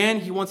 because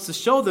again, he wants to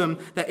show them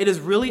that it is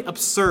really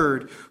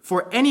absurd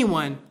for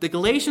anyone, the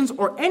Galatians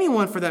or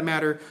anyone for that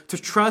matter, to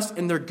trust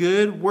in their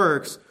good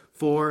works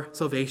for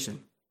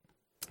salvation.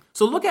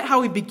 So look at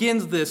how he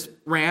begins this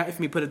rant, if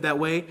we put it that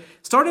way,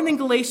 starting in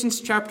Galatians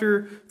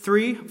chapter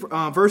 3,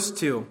 verse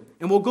 2.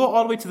 And we'll go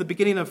all the way to the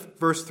beginning of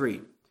verse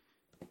 3.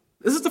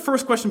 This is the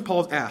first question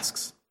Paul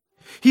asks.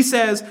 He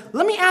says,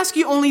 "Let me ask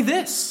you only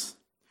this.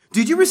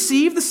 Did you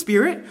receive the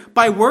Spirit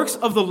by works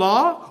of the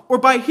law or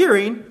by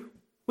hearing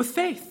with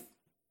faith?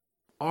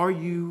 Are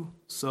you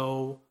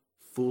so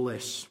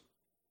foolish?"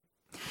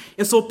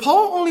 And so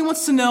Paul only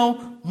wants to know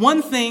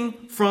one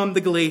thing from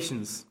the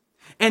Galatians.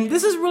 And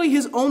this is really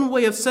his own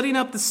way of setting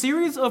up the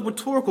series of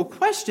rhetorical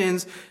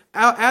questions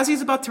as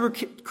he's about to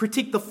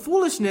critique the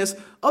foolishness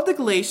of the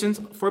Galatians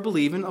for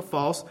believing a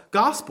false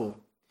gospel.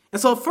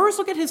 And so first,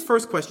 look at his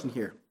first question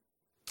here.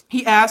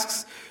 He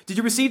asks, did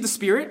you receive the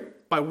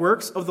Spirit by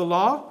works of the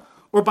law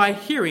or by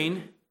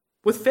hearing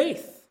with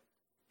faith?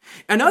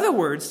 In other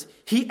words,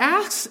 he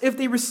asks if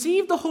they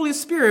received the Holy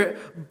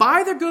Spirit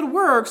by their good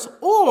works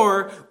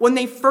or when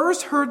they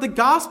first heard the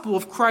gospel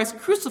of Christ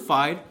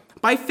crucified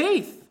by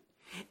faith.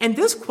 And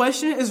this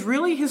question is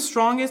really his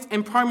strongest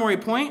and primary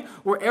point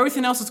where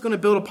everything else is going to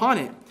build upon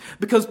it.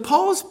 Because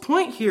Paul's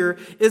point here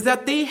is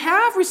that they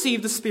have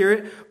received the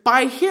Spirit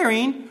by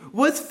hearing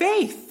with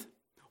faith.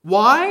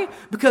 Why?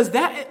 Because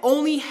that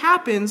only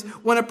happens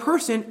when a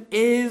person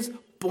is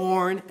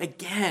born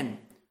again.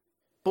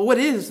 But what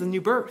is the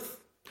new birth?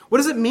 What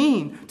does it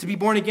mean to be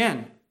born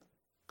again?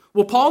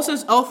 Well, Paul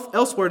says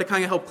elsewhere to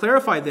kind of help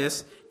clarify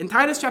this, in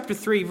Titus chapter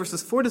 3,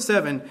 verses 4 to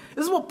 7,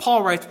 this is what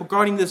Paul writes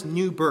regarding this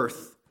new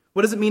birth.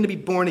 What does it mean to be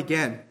born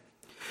again?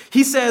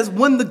 He says,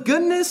 when the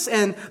goodness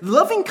and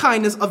loving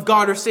kindness of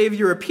God our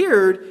Savior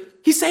appeared,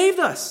 he saved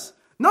us,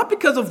 not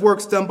because of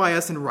works done by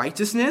us in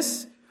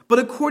righteousness, but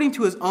according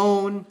to his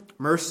own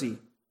mercy,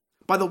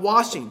 by the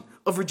washing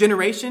of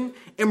regeneration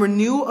and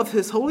renewal of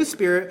his Holy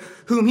Spirit,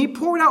 whom he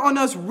poured out on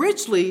us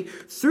richly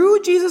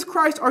through Jesus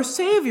Christ our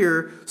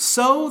Savior,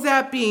 so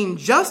that being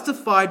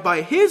justified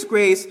by his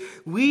grace,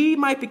 we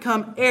might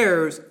become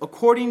heirs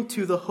according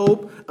to the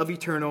hope of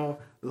eternal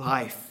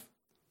life.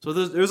 So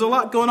there's a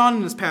lot going on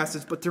in this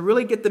passage, but to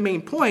really get the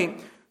main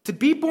point, to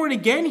be born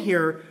again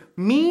here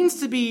means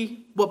to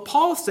be, what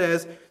Paul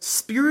says,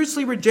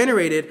 spiritually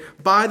regenerated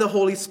by the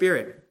Holy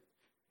Spirit.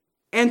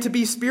 And to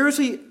be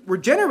spiritually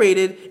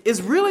regenerated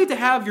is really to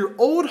have your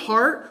old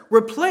heart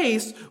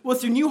replaced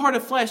with your new heart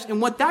of flesh.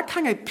 And what that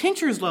kind of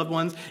pictures, loved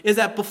ones, is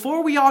that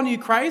before we all knew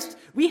Christ,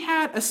 we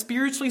had a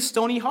spiritually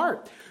stony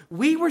heart.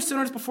 We were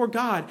sinners before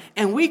God,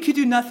 and we could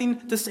do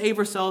nothing to save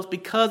ourselves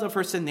because of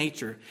our sin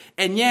nature.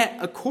 And yet,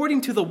 according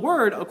to the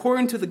Word,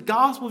 according to the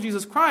gospel of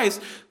Jesus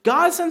Christ,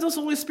 God sends us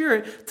the Holy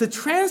Spirit to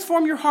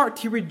transform your heart,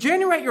 to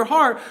regenerate your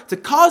heart, to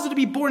cause it to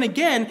be born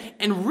again,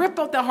 and rip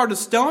out that heart of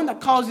stone that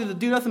causes you to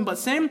do nothing but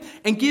sin,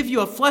 and give you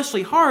a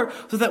fleshly heart,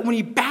 so that when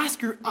you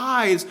bask your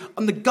eyes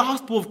on the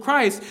gospel of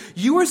Christ,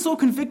 you are so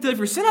convicted of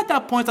your sin at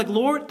that point, it's like,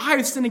 Lord, I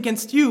have sinned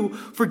against you.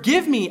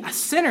 Forgive me, a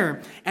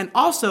sinner. And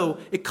also,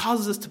 it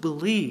causes us to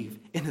believe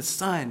in his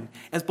Son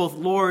as both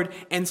Lord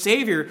and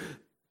Savior,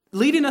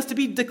 leading us to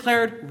be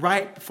declared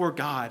right before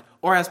God.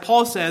 Or as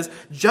Paul says,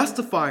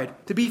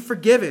 justified, to be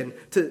forgiven,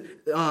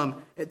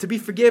 to be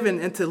forgiven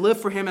and to live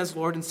for him as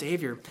Lord and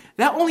Savior.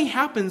 That only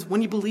happens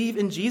when you believe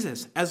in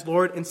Jesus as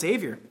Lord and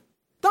Savior.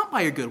 Not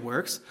by your good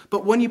works,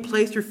 but when you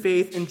place your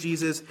faith in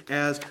Jesus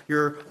as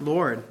your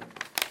Lord.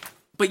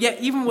 But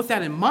yet, even with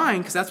that in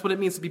mind, because that's what it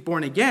means to be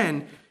born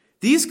again,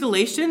 these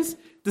Galatians,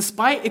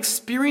 despite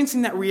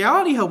experiencing that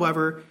reality,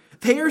 however,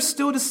 they are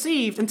still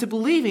deceived into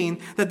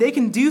believing that they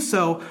can do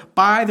so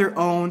by their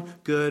own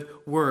good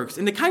works.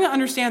 And to kind of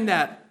understand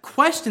that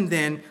question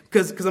then,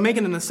 because I'm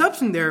making an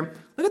assumption there,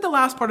 look at the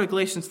last part of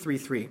Galatians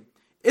 3:3.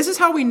 This is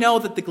how we know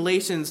that the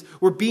Galatians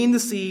were being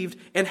deceived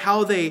and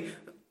how they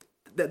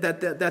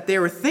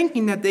were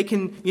thinking that they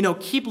can,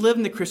 keep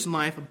living the Christian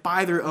life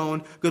by their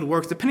own good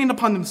works, depending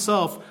upon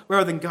themselves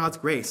rather than God's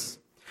grace.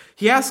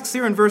 He asks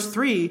here in verse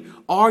 3,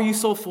 "Are you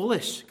so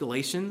foolish,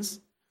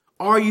 Galatians?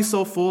 Are you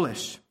so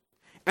foolish?"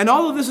 And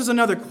all of this is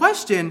another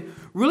question.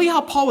 Really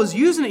how Paul is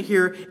using it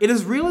here, it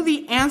is really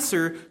the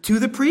answer to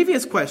the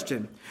previous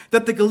question.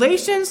 That the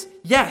Galatians,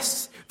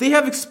 yes, they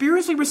have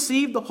experientially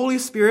received the Holy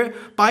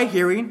Spirit by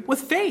hearing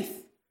with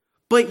faith.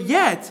 But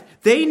yet,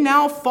 they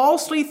now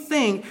falsely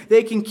think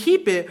they can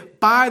keep it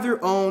by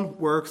their own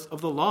works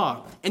of the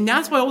law. And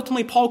that's why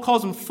ultimately Paul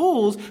calls them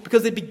fools,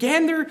 because they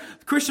began their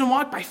Christian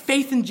walk by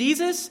faith in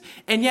Jesus,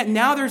 and yet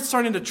now they're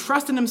starting to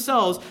trust in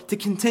themselves to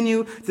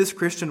continue this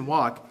Christian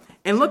walk.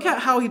 And look at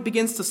how he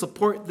begins to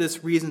support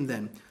this reason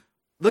then.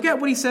 Look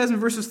at what he says in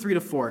verses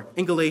 3-4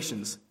 in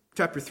Galatians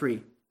chapter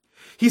 3.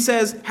 He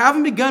says,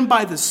 "Having begun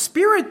by the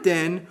Spirit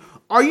then,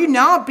 are you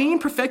now being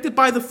perfected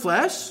by the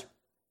flesh?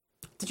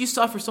 Did you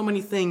suffer so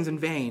many things in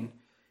vain,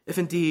 if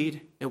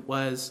indeed it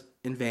was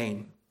in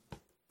vain?"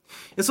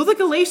 And so the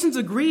Galatians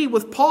agree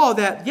with Paul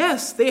that,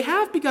 yes, they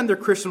have begun their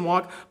Christian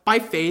walk by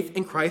faith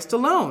in Christ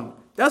alone.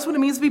 That's what it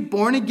means to be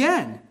born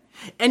again.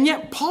 And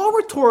yet Paul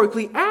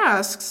rhetorically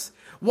asks,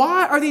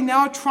 why are they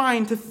now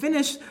trying to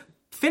finish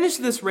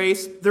this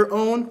race their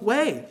own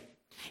way?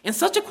 And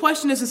such a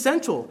question is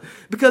essential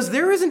because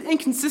there is an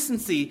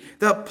inconsistency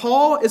that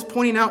Paul is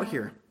pointing out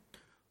here.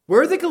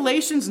 Where the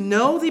Galatians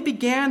know they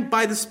began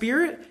by the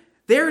Spirit,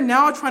 they are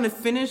now trying to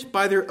finish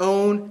by their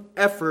own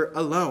effort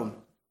alone.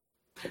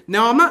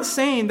 Now, I'm not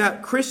saying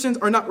that Christians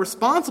are not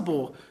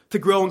responsible to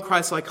grow in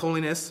Christ-like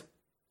holiness.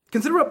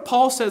 Consider what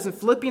Paul says in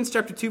Philippians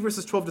chapter 2,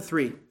 verses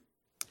 12-3.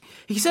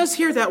 He says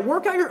here that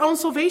work out your own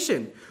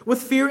salvation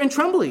with fear and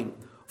trembling,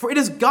 for it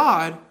is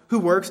God who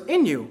works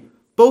in you,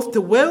 both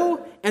to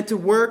will and to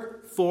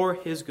work for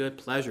his good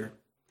pleasure.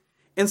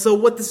 And so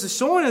what this is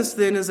showing us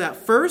then is that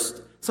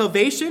first,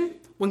 salvation,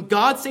 when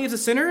God saves a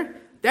sinner,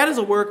 that is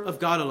a work of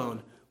God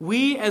alone.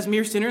 We as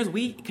mere sinners,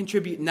 we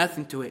contribute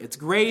nothing to it. It's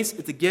grace,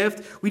 it's a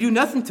gift, we do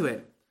nothing to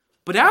it.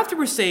 But after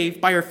we're saved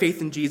by our faith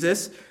in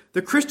Jesus,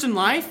 the Christian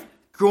life,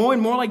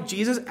 growing more like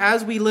Jesus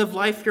as we live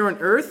life here on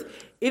earth,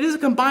 it is a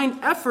combined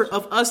effort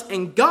of us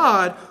and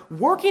God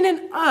working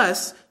in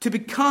us to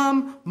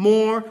become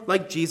more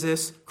like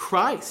Jesus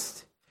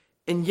Christ.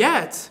 And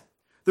yet,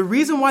 the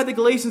reason why the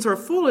Galatians are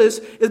foolish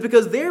is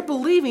because they're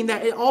believing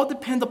that it all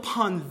depends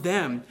upon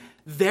them,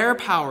 their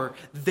power,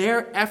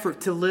 their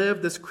effort to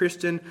live this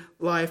Christian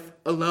life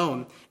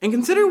alone. And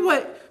consider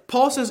what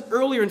Paul says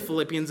earlier in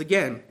Philippians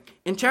again.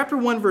 In chapter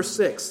 1, verse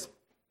 6,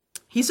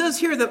 he says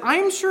here that I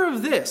am sure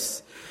of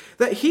this,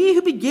 that he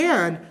who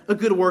began a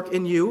good work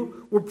in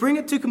you will bring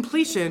it to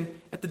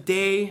completion at the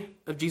day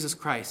of Jesus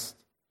Christ.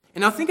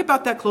 And now think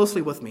about that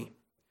closely with me.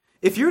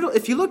 If you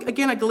look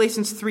again at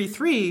Galatians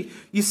 3:3,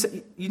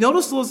 you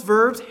notice those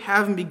verbs,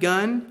 having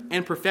begun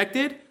and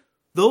perfected.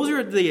 Those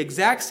are the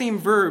exact same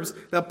verbs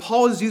that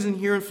Paul is using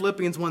here in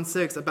Philippians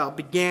 1:6 about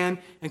began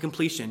and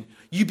completion.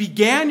 You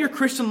began your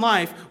Christian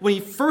life when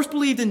you first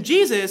believed in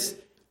Jesus,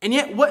 and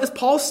yet what is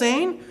Paul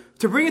saying?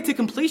 To bring it to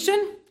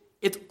completion,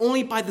 It's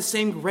only by the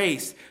same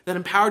grace that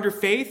empowered your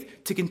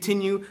faith to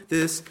continue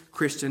this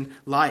Christian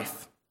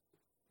life.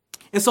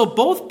 And so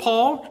both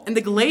Paul and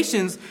the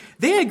Galatians,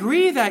 they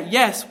agree that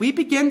yes, we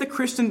begin the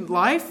Christian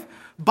life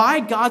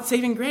by God's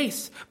saving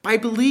grace, by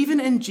believing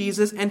in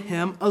Jesus and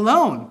Him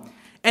alone.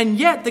 And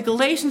yet the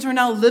Galatians are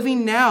now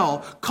living now,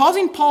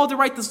 causing Paul to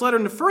write this letter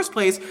in the first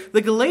place.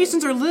 The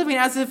Galatians are living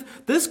as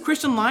if this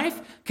Christian life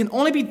can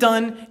only be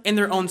done in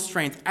their own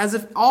strength, as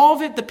if all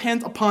of it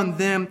depends upon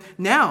them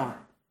now.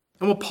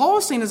 And what Paul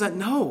is saying is that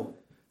no,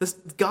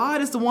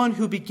 God is the one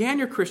who began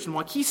your Christian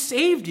walk. He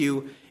saved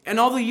you. And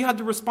although you have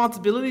the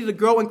responsibility to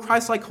grow in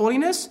Christ-like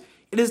holiness,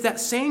 it is that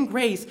same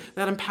grace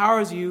that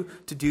empowers you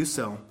to do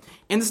so.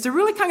 And just to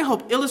really kind of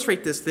help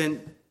illustrate this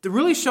then, to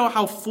really show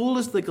how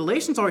foolish the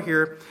Galatians are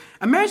here,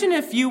 imagine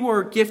if you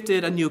were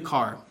gifted a new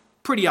car.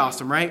 Pretty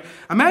awesome, right?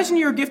 Imagine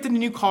you're gifted a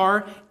new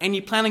car and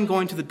you plan on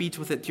going to the beach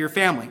with it to your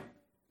family.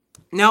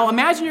 Now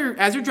imagine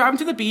as you're driving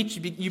to the beach,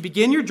 you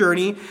begin your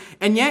journey,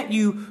 and yet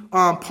you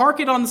park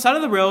it on the side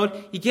of the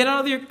road, you get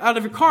out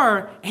of your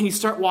car, and you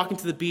start walking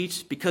to the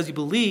beach because you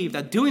believe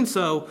that doing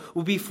so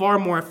will be far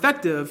more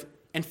effective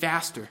and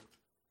faster.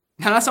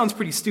 Now that sounds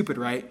pretty stupid,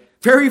 right?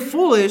 Very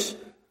foolish,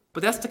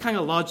 but that's the kind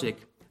of logic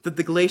that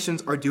the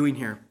Galatians are doing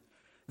here.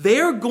 They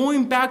are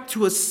going back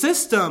to a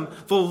system,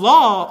 the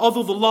law,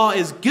 although the law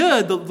is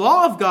good, the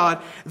law of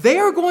God, they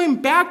are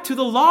going back to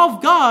the law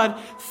of God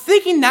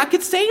thinking that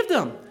could save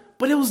them.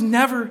 But it was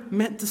never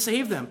meant to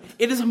save them.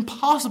 It is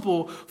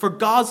impossible for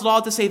God's law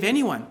to save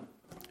anyone.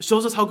 It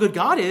shows us how good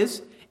God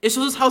is. It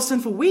shows us how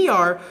sinful we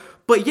are.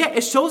 But yet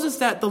it shows us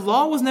that the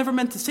law was never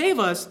meant to save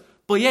us.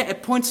 But yet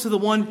it points to the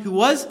one who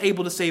was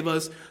able to save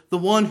us, the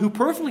one who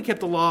perfectly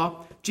kept the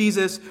law,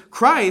 Jesus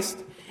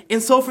Christ.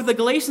 And so for the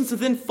Galatians to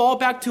then fall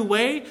back to a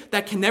way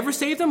that can never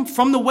save them,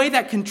 from the way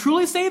that can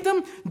truly save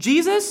them,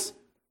 Jesus,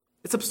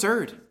 it's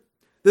absurd.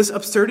 This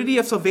absurdity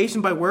of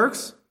salvation by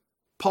works,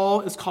 Paul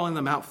is calling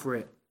them out for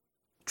it.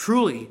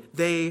 Truly,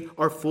 they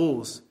are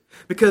fools.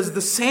 Because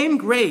the same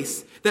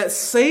grace that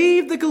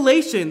saved the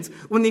Galatians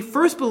when they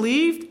first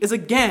believed is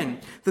again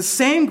the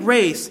same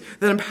grace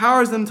that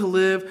empowers them to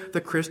live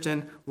the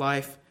Christian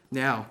life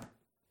now.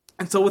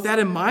 And so with that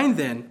in mind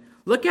then,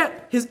 look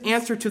at his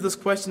answer to this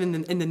question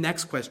in the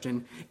next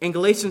question in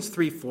Galatians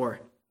 3:4.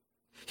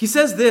 He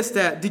says this,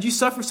 that, did you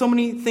suffer so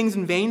many things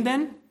in vain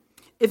then?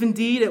 If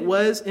indeed it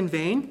was in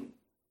vain.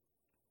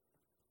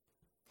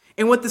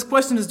 And what this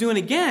question is doing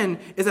again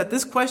is that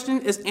this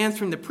question is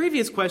answering the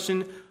previous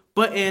question,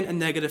 but in a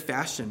negative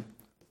fashion.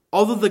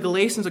 Although the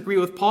Galatians agree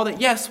with Paul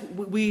that yes,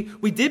 we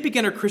did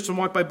begin our Christian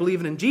walk by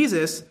believing in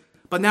Jesus,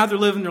 but now they're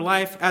living their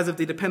life as if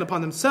they depend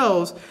upon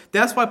themselves.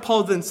 That's why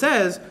Paul then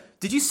says,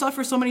 did you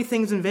suffer so many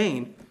things in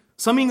vain?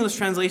 Some English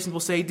translations will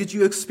say, did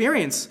you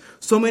experience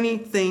so many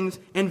things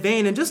in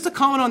vain? And just to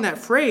comment on that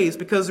phrase,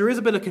 because there is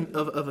a bit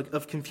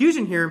of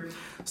confusion here,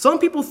 some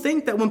people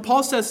think that when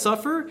Paul says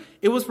suffer,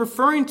 it was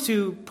referring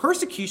to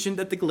persecution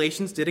that the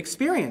Galatians did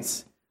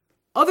experience.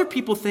 Other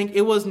people think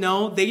it was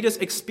no, they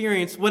just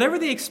experienced whatever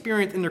they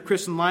experienced in their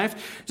Christian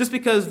life, just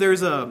because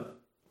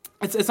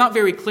it's not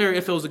very clear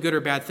if it was a good or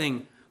bad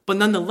thing. But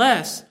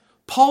nonetheless,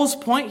 Paul's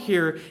point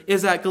here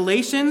is that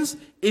Galatians,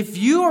 if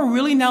you are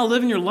really now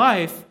living your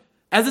life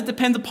as it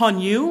depends upon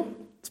you,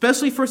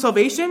 especially for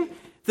salvation,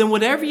 then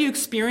whatever you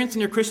experience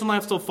in your Christian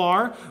life so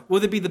far,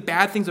 whether it be the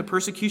bad things of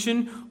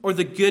persecution or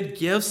the good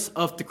gifts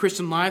of the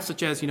Christian life,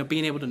 such as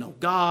being able to know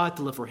God,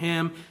 to live for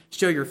Him,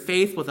 share your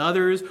faith with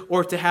others,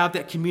 or to have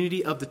that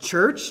community of the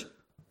church,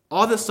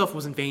 all that stuff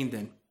was in vain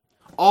then.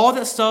 All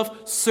that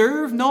stuff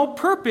served no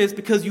purpose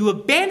because you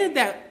abandoned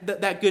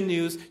that good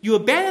news, you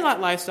abandoned that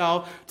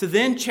lifestyle to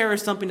then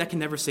cherish something that can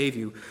never save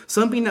you,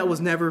 something that was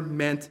never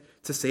meant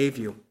to save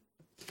you.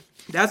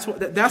 That's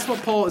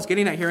what Paul is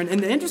getting at here.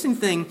 And the interesting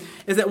thing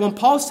is that when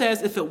Paul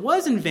says if it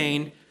was in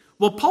vain,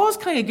 well, Paul is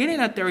kind of getting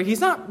at there. He's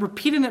not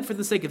repeating it for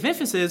the sake of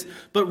emphasis,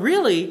 but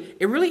really,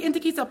 it really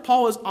indicates that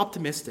Paul is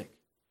optimistic.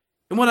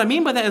 And what I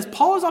mean by that is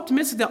Paul is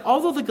optimistic that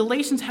although the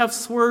Galatians have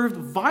swerved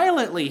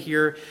violently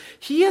here,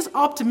 he is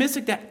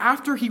optimistic that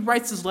after he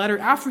writes his letter,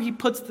 after he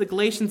puts the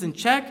Galatians in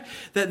check,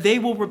 that they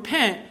will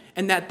repent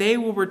and that they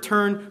will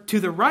return to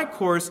the right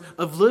course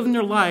of living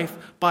their life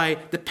by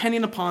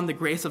depending upon the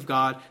grace of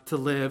God to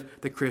live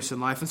the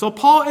Christian life. And so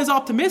Paul is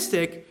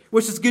optimistic,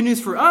 which is good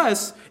news for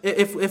us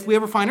if we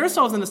ever find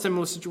ourselves in a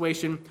similar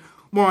situation.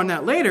 More on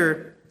that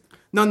later.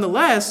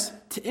 Nonetheless,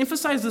 to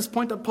emphasize this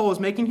point that Paul is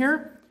making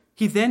here,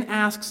 he then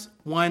asks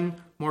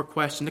one more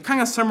question to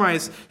kind of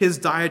summarize his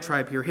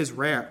diatribe here, his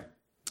rant.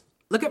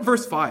 Look at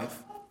verse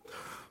 5.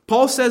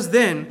 Paul says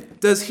then,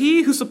 does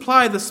he who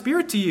supplied the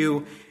Spirit to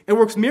you and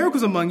works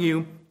miracles among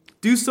you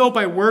do so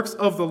by works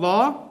of the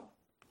law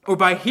or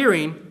by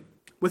hearing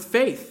with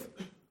faith?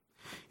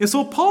 And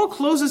so Paul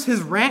closes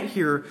his rant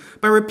here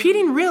by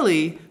repeating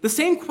really the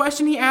same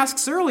question he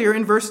asks earlier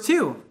in verse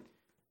 2.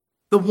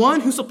 The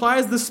one who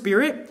supplies the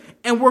Spirit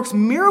and works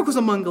miracles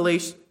among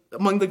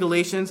the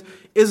Galatians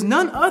is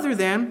none other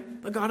than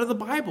the God of the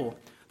Bible,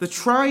 the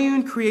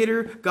triune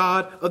creator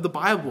God of the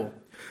Bible.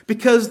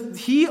 because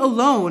he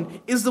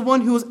alone is the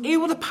one who is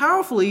able to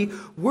powerfully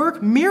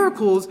work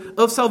miracles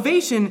of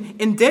salvation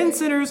in dead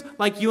sinners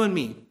like you and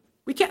me.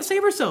 We can't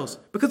save ourselves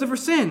because of our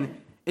sin,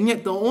 and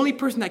yet the only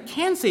person that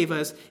can save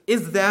us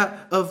is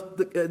that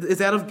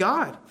of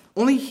God.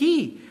 Only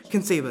he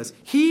can save us.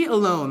 He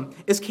alone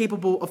is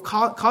capable of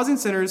causing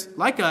sinners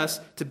like us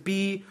to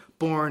be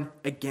born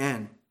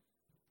again.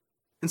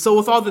 And so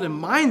with all that in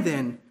mind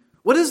then,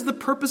 what is the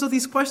purpose of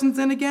these questions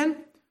then again?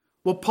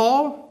 Well,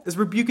 Paul is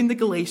rebuking the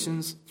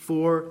Galatians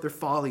for their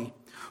folly,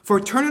 for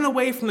turning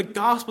away from the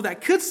gospel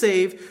that could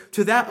save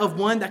to that of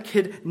one that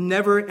could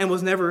never and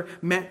was never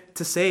meant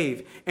to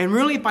save. And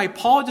really, by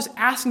Paul just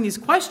asking these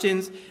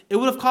questions, it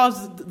would have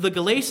caused the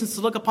Galatians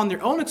to look upon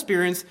their own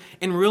experience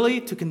and really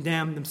to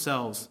condemn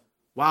themselves.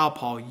 Wow,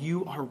 Paul,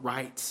 you are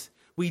right.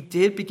 We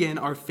did begin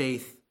our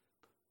faith.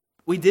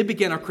 We did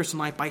begin our Christian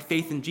life by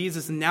faith in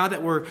Jesus, and now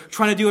that we're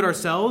trying to do it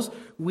ourselves,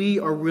 we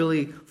are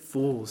really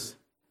fools.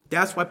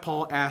 That's why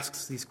Paul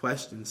asks these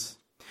questions.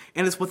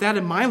 And it's with that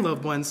in mind,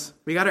 loved ones,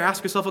 we got to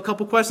ask ourselves a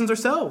couple questions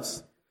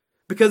ourselves.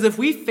 Because if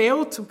we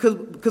fail to,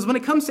 because when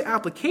it comes to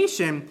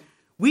application,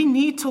 we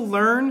need to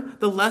learn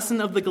the lesson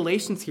of the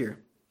Galatians here.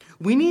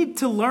 We need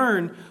to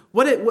learn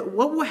what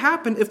will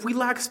happen if we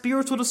lack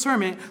spiritual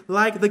discernment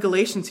like the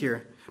Galatians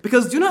here.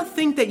 Because do not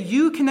think that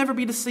you can never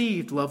be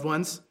deceived, loved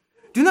ones.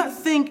 Do not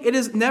think it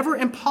is never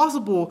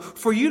impossible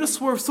for you to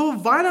swerve so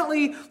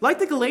violently like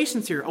the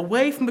Galatians here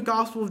away from the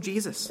gospel of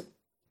Jesus.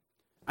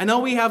 I know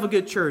we have a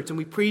good church and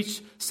we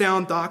preach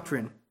sound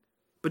doctrine,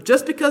 but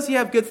just because you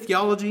have good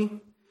theology,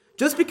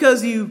 just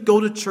because you go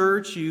to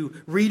church, you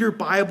read your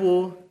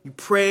Bible, you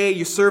pray,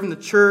 you serve in the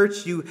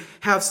church, you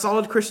have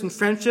solid Christian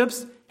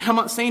friendships, I'm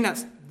not saying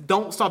that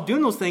don't stop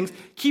doing those things,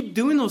 keep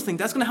doing those things.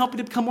 That's going to help you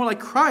to become more like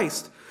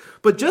Christ.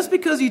 But just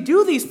because you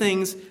do these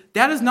things,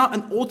 that is not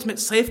an ultimate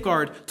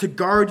safeguard to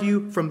guard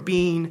you from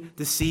being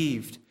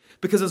deceived.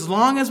 Because as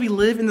long as we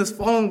live in this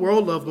fallen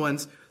world, loved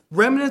ones,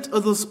 remnants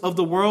of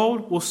the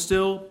world will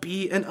still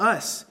be in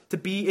us, to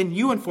be in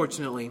you,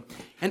 unfortunately.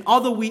 And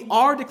although we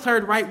are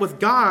declared right with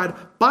God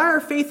by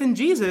our faith in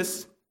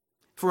Jesus,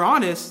 if we're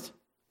honest,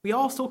 we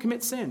all still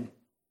commit sin.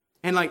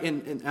 And I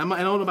don't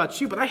know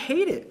about you, but I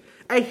hate it.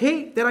 I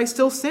hate that I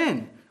still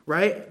sin,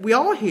 right? We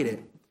all hate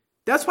it.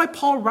 That's why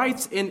Paul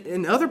writes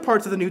in other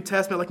parts of the New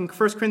Testament, like in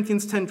 1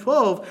 Corinthians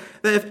 10:12,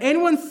 that if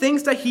anyone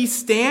thinks that he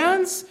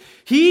stands,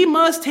 he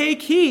must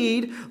take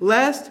heed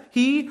lest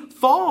he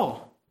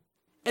fall.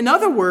 In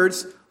other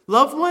words,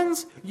 loved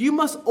ones, you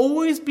must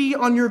always be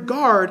on your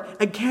guard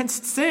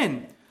against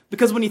sin.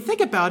 Because when you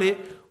think about it,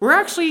 we're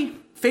actually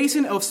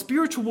facing a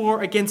spiritual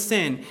war against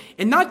sin.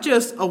 And not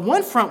just a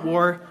one-front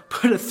war,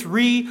 but a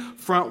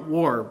three-front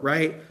war,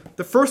 right?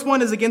 The first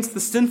one is against the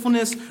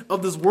sinfulness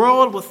of this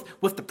world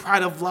with the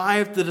pride of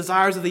life, the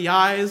desires of the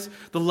eyes,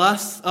 the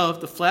lusts of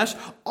the flesh,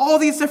 all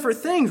these different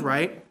things,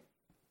 right?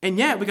 And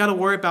yet, we got to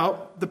worry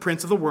about the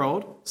prince of the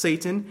world,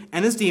 Satan,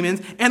 and his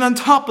demons. And on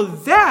top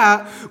of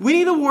that, we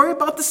need to worry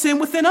about the sin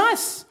within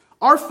us,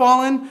 our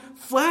fallen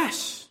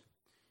flesh.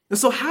 And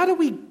so how do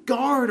we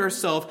guard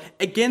ourselves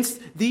against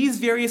these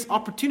various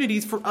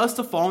opportunities for us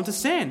to fall into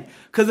sin?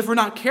 Because if we're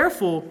not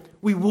careful,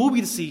 we will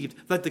be deceived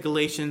like the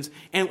Galatians.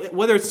 And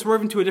whether it's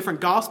swerving to a different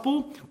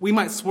gospel, we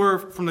might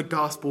swerve from the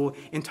gospel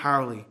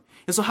entirely.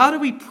 And so how do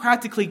we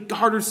practically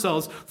guard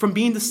ourselves from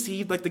being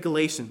deceived like the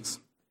Galatians?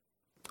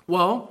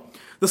 Well,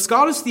 the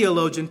Scottish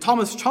theologian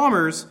Thomas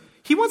Chalmers,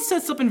 he once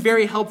said something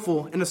very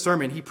helpful in a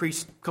sermon he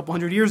preached a couple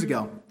hundred years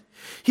ago.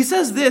 He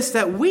says this,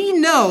 that we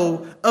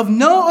know of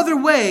no other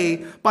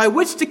way by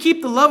which to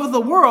keep the love of the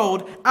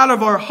world out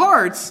of our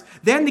hearts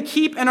than to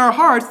keep in our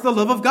hearts the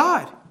love of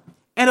God.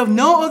 And of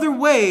no other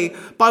way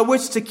by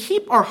which to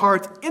keep our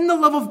hearts in the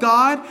love of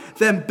God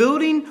than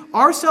building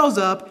ourselves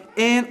up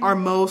in our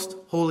most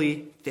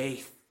holy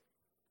faith.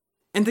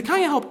 And to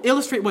kind of help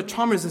illustrate what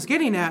Chalmers is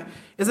getting at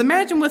is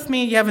imagine with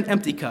me you have an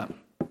empty cup.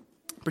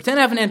 Pretend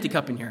I have an empty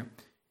cup in here.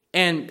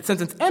 And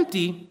since it's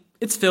empty,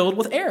 it's filled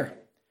with air.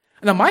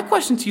 Now, my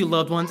question to you,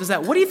 loved ones, is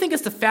that what do you think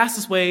is the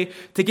fastest way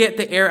to get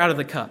the air out of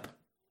the cup?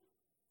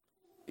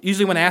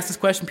 Usually when I ask this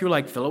question, people are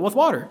like, fill it with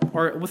water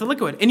or with a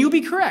liquid. And you'll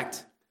be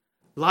correct.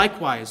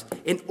 Likewise,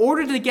 in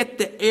order to get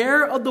the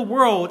air of the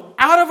world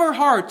out of our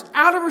hearts,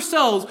 out of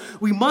ourselves,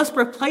 we must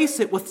replace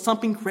it with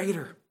something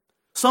greater,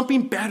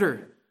 something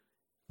better.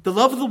 The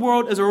love of the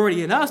world is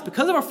already in us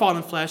because of our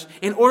fallen flesh.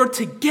 In order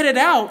to get it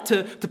out,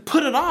 to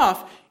put it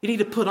off, you need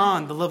to put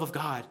on the love of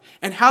God.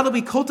 And how do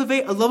we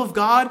cultivate a love of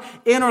God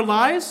in our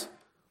lives?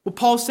 Well,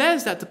 Paul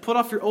says that to put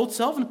off your old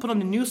self and to put on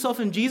the new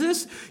self in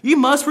Jesus, you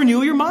must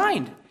renew your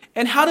mind.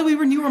 And how do we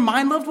renew our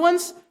mind, loved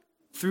ones?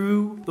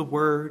 Through the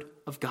Word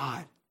of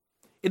God.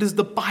 It is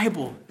the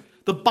Bible,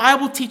 The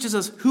Bible teaches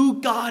us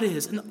who God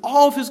is in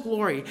all of his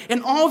glory,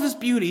 in all of his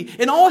beauty,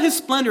 in all his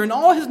splendor, in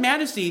all his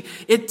majesty.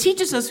 It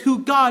teaches us who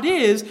God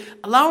is,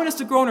 allowing us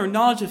to grow in our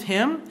knowledge of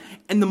him.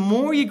 And the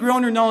more you grow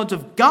in your knowledge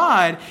of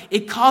God,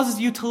 it causes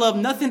you to love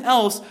nothing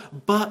else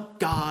but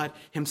God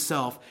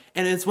himself.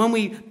 And it's when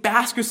we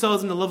bask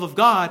ourselves in the love of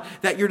God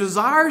that your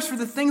desires for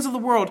the things of the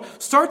world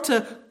start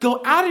to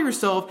go out of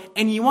yourself,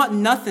 and you want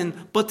nothing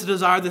but to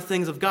desire the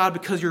things of God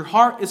because your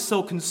heart is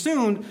so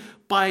consumed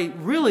by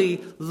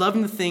really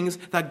loving the things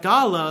that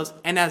God loves.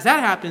 And as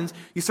that happens,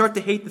 you start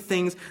to hate the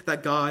things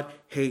that God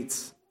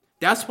hates.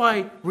 That's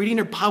why reading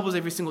your Bibles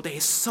every single day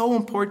is so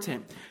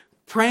important.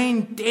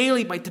 Praying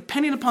daily by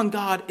depending upon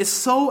God is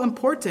so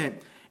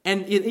important.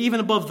 And even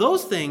above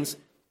those things,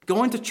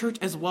 going to church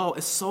as well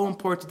is so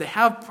important. To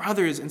have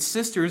brothers and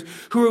sisters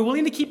who are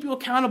willing to keep you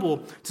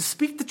accountable, to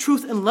speak the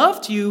truth in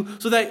love to you,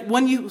 so that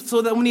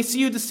when they see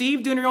you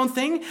deceived doing your own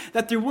thing,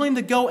 that they're willing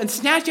to go and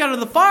snatch you out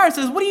of the fire and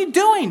says, "What are you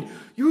doing?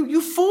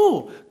 You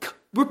fool.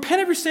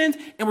 Repent of your sins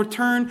and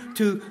return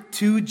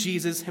to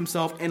Jesus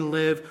himself and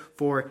live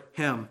for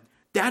him."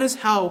 That is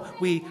how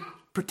we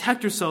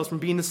protect ourselves from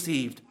being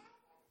deceived.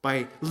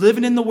 By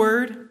living in the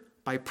Word,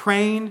 by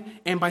praying,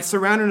 and by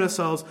surrounding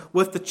ourselves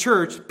with the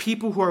church,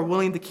 people who are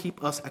willing to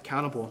keep us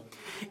accountable.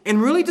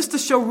 And really just to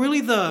show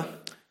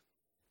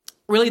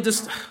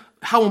just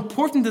how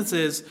important this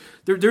is,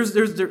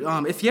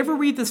 if you ever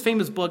read this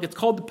famous book, it's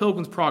called The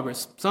Pilgrim's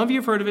Progress. Some of you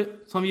have heard of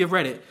it, some of you have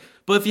read it.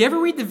 But if you ever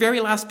read the very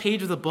last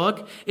page of the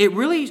book, it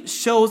really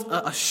shows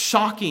a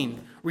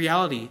shocking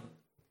reality.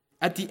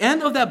 At the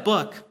end of that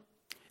book,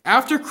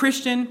 after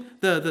Christian,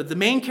 the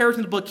main character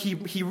in the book,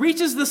 he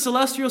reaches the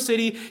celestial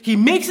city, he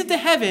makes it to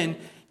heaven,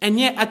 and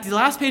yet at the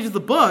last page of the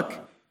book,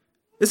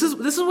 this is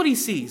what he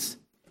sees.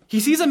 He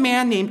sees a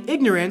man named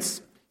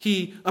Ignorance.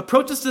 He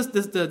approaches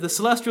the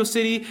celestial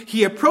city,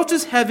 he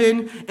approaches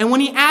heaven, and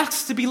when he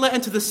asks to be let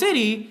into the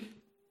city,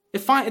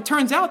 it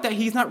turns out that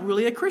he's not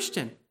really a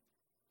Christian.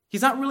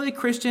 He's not really a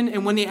Christian,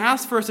 and when they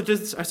ask for a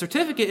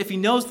certificate, if he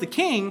knows the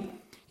king,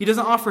 he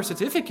doesn't offer a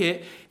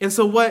certificate. And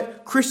so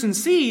what Christian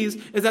sees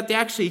is that they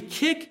actually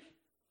kick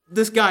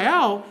this guy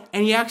out,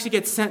 and he actually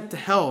gets sent to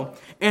hell.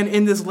 And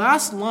in this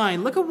last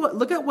line, look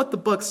at what the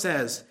book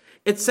says.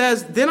 It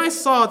says, "Then I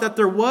saw that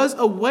there was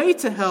a way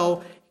to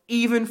hell,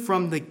 even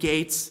from the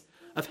gates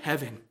of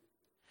heaven."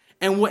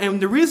 And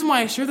the reason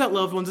why I share that,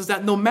 loved ones, is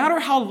that no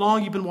matter how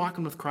long you've been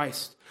walking with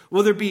Christ,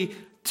 whether it be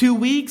 2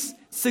 weeks,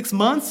 6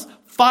 months,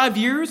 5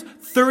 years,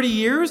 30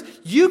 years,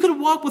 you could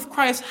walk with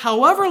Christ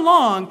however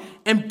long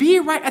and be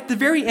right at the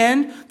very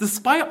end,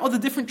 despite all the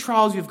different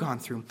trials you've gone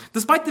through,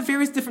 despite the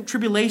various different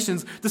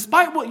tribulations,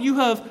 despite what you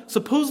have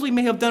supposedly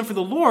may have done for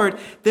the Lord.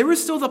 There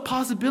is still the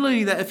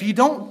possibility that if you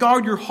don't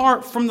guard your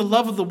heart from the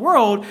love of the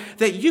world,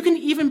 that you can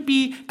even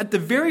be at the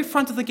very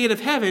front of the gate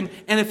of heaven,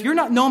 and if you're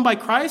not known by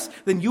Christ,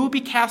 then you will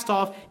be cast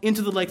off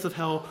into the lakes of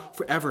hell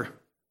forever.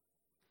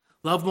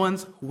 Loved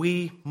ones,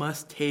 we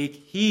must take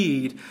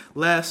heed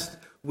lest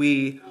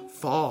we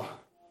fall.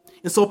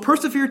 And so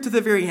persevere to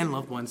the very end,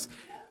 loved ones.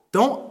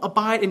 Don't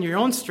abide in your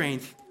own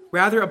strength.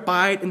 Rather,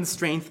 abide in the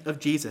strength of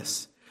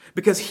Jesus.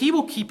 Because he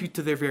will keep you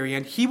to the very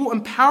end. He will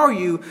empower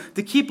you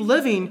to keep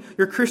living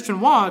your Christian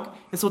walk.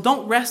 And so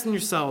don't rest in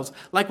yourselves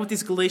like what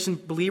these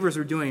Galatian believers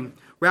are doing.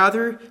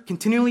 Rather,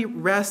 continually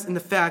rest in the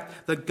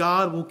fact that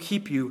God will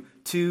keep you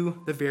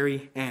to the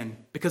very end.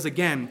 Because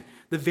again,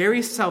 the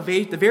very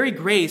salvation, the very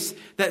grace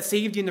that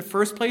saved you in the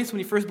first place when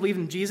you first believed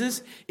in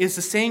Jesus is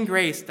the same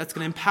grace that's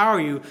going to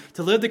empower you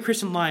to live the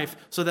Christian life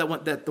so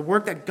that the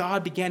work that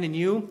God began in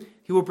you,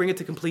 he will bring it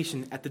to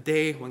completion at the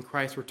day when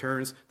Christ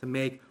returns to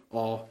make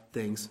all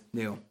things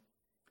new.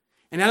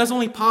 And that is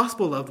only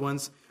possible, loved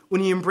ones,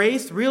 when you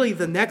embrace really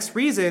the next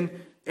reason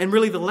and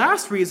really the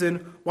last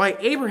reason why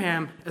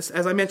Abraham, as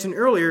I mentioned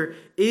earlier,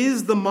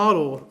 is the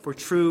model for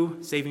true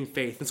saving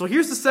faith. And so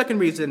here's the second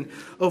reason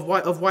of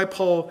why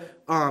Paul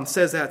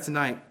says that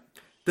tonight.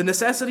 The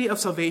necessity of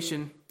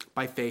salvation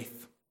by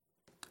faith.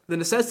 The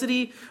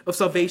necessity of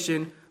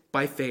salvation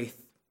by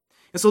faith.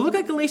 And so look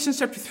at Galatians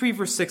chapter 3,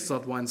 verse 6,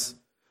 loved ones.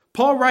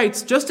 Paul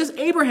writes, "Just as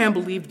Abraham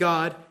believed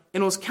God,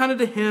 and it was counted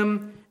to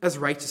him as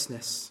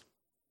righteousness."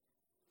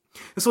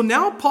 And so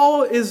now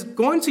Paul is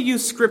going to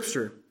use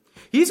Scripture.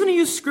 He's going to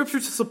use Scripture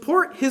to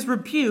support his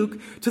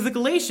rebuke to the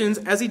Galatians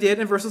as he did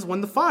in verses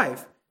 1 to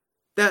 5.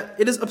 That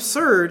it is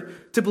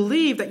absurd to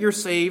believe that you're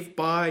saved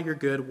by your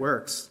good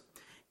works.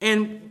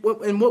 And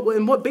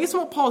based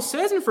on what Paul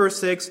says in verse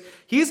 6,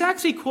 he is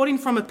actually quoting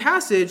from a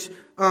passage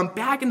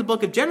back in the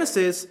book of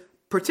Genesis,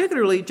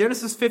 particularly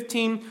Genesis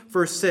 15,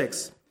 verse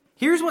 6.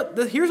 Here's what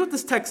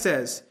this text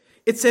says.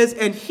 It says,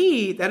 "And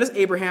he," that is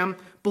Abraham,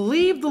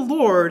 "believed the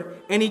Lord,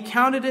 and he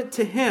counted it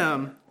to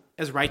him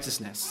as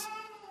righteousness."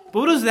 But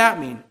what does that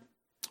mean?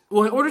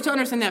 Well, in order to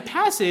understand that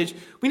passage,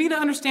 we need to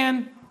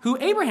understand who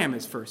Abraham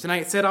is first. And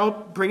I said I'll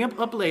bring it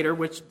up later,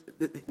 which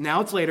now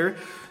it's later.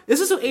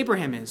 This is who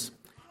Abraham is.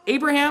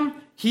 Abraham,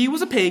 he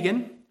was a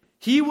pagan.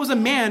 He was a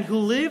man who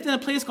lived in a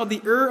place called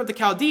the Ur of the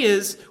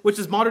Chaldeans, which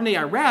is modern-day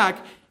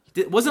Iraq.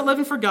 Wasn't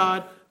living for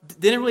God,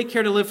 didn't really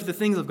care to live for the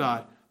things of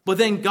God. But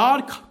then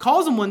God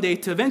calls him one day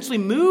to eventually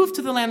move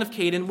to the land of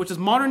Canaan, which is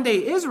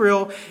modern-day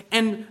Israel,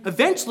 and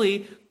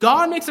eventually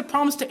God makes a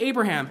promise to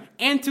Abraham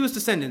and to his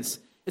descendants.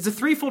 It's a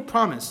threefold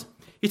promise.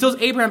 He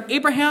tells Abraham,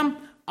 Abraham,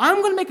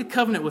 I'm going to make a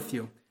covenant with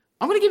you.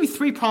 I'm going to give you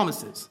three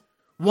promises.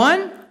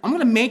 One, I'm going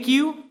to make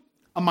you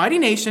a mighty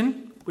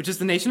nation, which is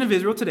the nation of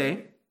Israel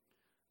today.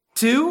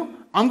 Two,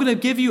 I'm going to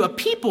give you a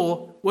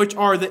people, which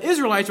are the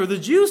Israelites or the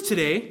Jews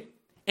today.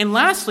 And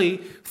lastly,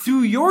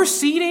 through your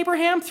seed,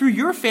 Abraham, through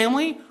your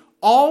family,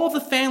 all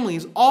the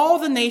families, all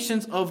the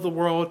nations of the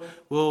world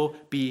will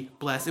be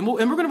blessed. And we're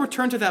going to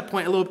return to that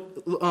point a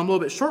little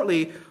bit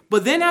shortly.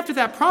 But then after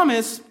that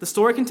promise, the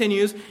story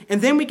continues.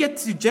 And then we get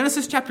to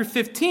Genesis chapter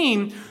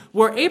 15,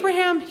 where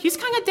Abraham, he's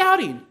kind of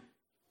doubting.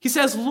 He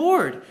says,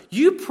 Lord,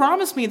 you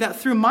promised me that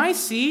through my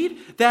seed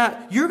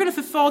that you're going to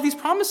fulfill all these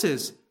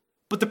promises.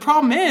 But the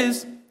problem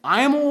is,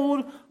 I am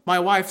old, my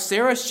wife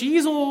Sarah,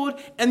 she's old,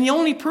 and the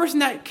only person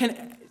that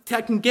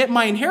can get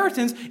my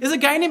inheritance is a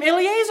guy named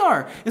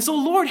Eliezer. And so,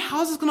 Lord,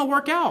 how's this going to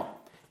work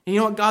out? And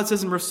you know what God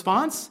says in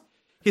response?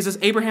 He says,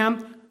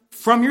 Abraham,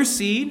 from your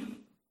seed,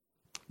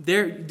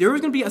 there is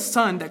going to be a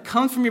son that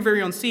comes from your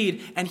very own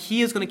seed, and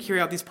he is going to carry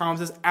out these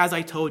promises as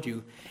I told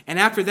you. And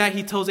after that,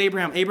 he tells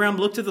Abraham, Abraham,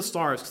 look to the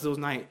stars, because it was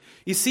night.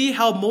 You see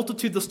how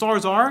multitude the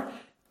stars are?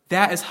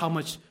 That is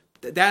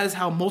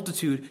how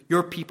multitude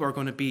your people are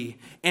going to be.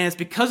 And it's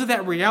because of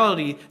that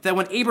reality that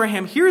when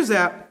Abraham hears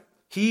that,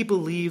 he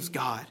believes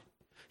God.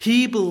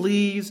 He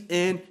believes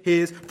in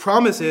his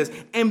promises.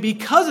 And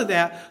because of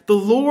that, the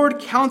Lord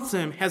counts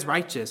him as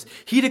righteous.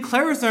 He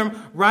declares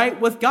them right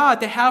with God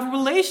to have a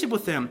relationship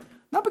with him.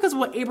 Not because of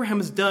what Abraham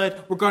has done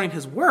regarding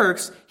his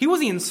works. He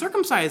wasn't even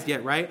circumcised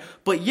yet, right?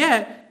 But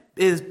yet,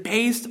 it is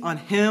based on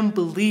him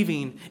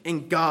believing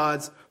in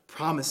God's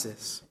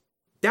promises.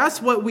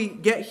 That's what we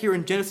get here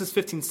in Genesis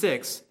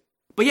 15:6.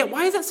 But yet,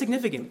 why is that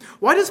significant?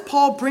 Why does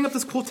Paul bring up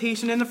this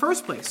quotation in the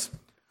first place?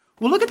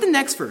 Well, look at the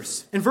next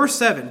verse, in verse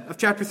 7 of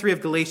chapter 3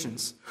 of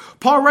Galatians.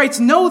 Paul writes,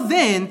 know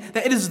then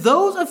that it is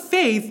those of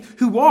faith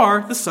who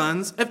are the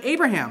sons of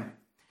Abraham.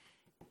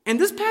 And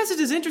this passage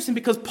is interesting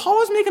because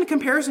Paul is making a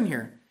comparison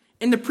here.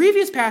 In the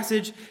previous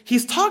passage,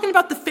 he's talking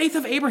about the faith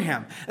of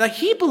Abraham, that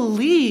he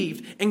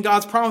believed in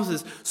God's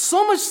promises,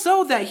 so much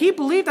so that he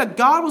believed that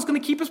God was going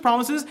to keep his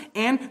promises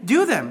and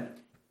do them.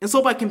 And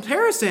so by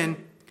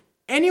comparison,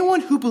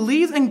 anyone who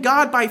believes in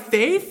God by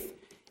faith,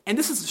 and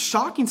this is a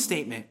shocking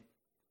statement,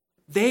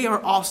 they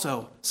are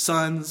also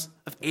sons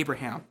of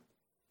Abraham.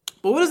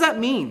 But what does that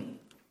mean?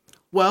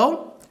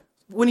 Well,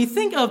 when you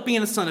think of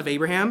being a son of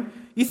Abraham,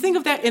 you think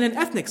of that in an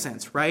ethnic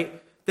sense,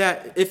 right?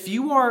 That if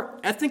you are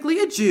ethnically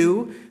a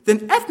Jew,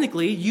 then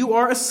ethnically you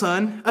are a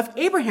son of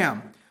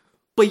Abraham.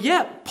 But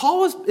yet,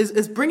 Paul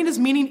is bringing his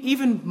meaning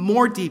even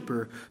more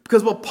deeper.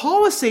 Because what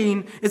Paul is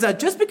saying is that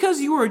just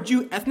because you are a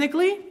Jew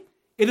ethnically,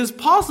 it is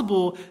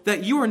possible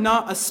that you are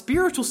not a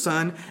spiritual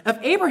son of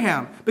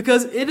Abraham,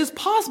 because it is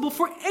possible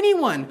for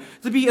anyone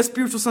to be a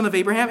spiritual son of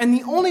Abraham, and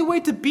the only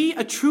way to be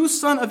a true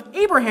son of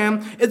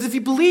Abraham is if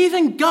you believe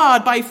in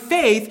God by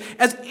faith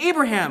as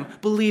Abraham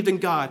believed in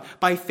God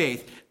by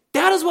faith.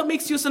 That is what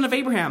makes you a son of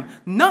Abraham,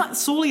 not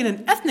solely in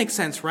an ethnic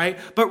sense, right?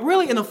 But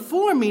really in a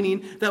fuller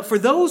meaning that for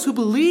those who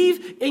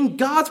believe in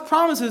God's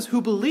promises,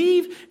 who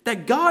believe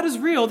that God is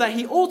real, that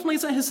he ultimately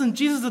sent his son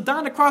Jesus to die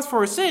on the cross for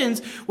our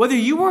sins, whether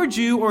you are a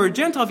Jew or a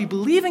Gentile, if you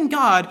believe in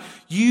God,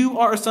 you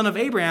are a son of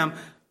Abraham.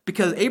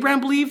 Because Abraham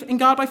believed in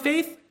God by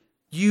faith,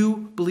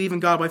 you believe in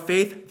God by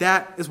faith.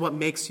 That is what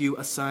makes you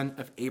a son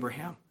of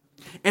Abraham.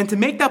 And to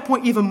make that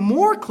point even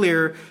more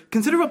clear,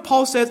 consider what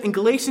Paul says in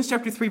Galatians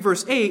chapter 3,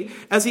 verse 8,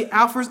 as he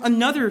offers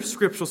another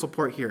scriptural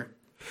support here.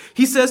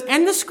 He says,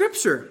 and the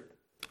scripture,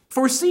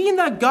 foreseeing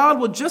that God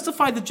will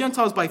justify the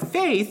Gentiles by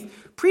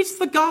faith, preached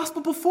the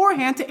gospel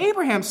beforehand to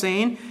Abraham,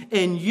 saying,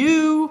 in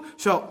you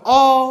shall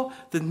all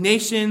the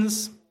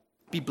nations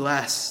be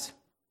blessed.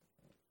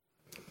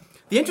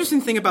 The interesting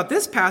thing about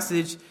this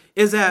passage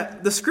is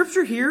that the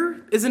scripture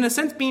here is in a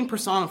sense being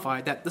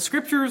personified, that the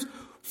scriptures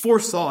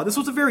foresaw. This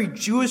was a very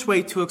Jewish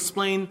way to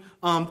explain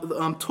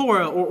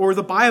Torah or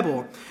the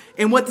Bible.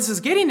 And what this is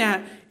getting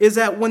at is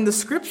that when the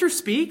scripture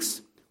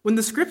speaks, when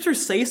the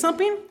scriptures say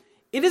something,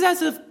 it is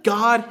as if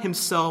God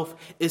himself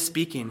is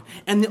speaking.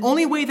 And the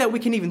only way that we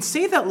can even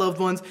say that, loved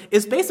ones,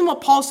 is based on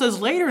what Paul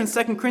says later in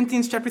 2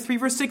 Corinthians chapter 3,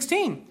 verse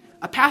 16,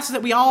 a passage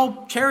that we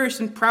all cherish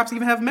and perhaps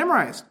even have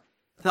memorized.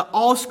 That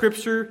all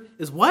scripture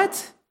is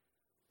what?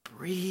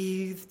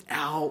 Breathed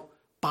out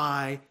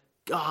by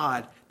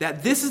God.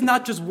 That this is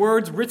not just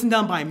words written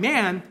down by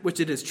man,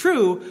 which it is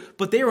true,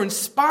 but they are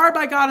inspired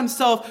by God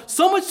himself,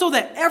 so much so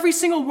that every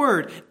single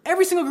word,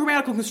 every single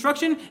grammatical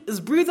construction is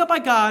breathed up by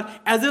God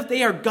as if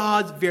they are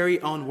God's very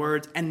own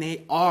words, and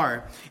they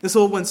are. And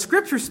so when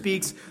scripture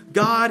speaks,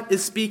 God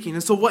is speaking.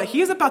 And so what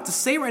he is about to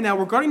say right now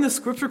regarding this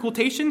scripture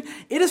quotation,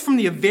 it is from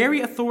the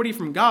very authority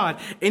from God.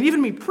 And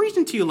even me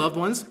preaching to you, loved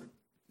ones,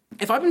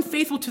 if I've been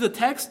faithful to the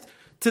text,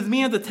 to the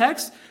meaning of the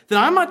text,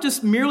 then I'm not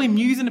just merely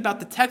musing about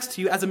the text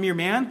to you as a mere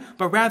man,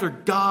 but rather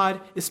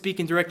God is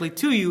speaking directly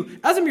to you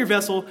as a mere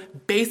vessel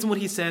based on what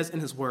he says in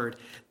his word.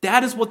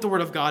 That is what the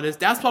word of God is.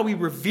 That's why we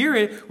revere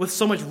it with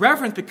so much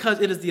reverence, because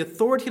it is the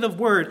authoritative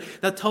word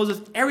that tells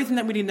us everything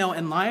that we need to know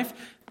in life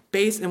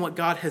based on what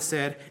God has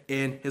said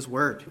in his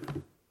word.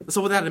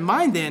 So with that in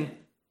mind then,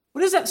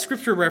 what is that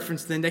scripture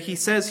reference then that he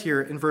says here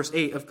in verse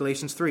 8 of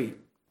Galatians 3?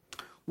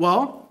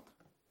 Well,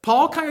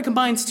 Paul kind of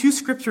combines two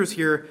scriptures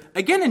here,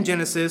 again in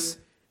Genesis.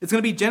 It's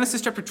going to be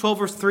Genesis chapter 12,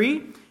 verse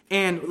 3,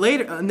 and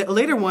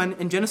later one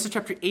in Genesis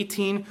chapter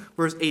 18,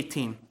 verse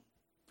 18.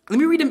 Let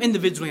me read them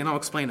individually and I'll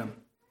explain them.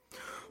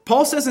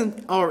 Paul says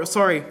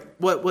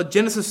what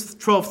Genesis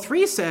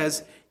 12:3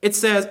 says, it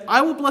says,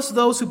 I will bless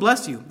those who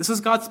bless you. This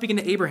is God speaking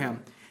to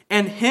Abraham.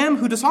 And him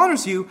who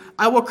dishonors you,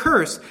 I will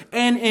curse.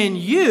 And in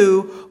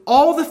you,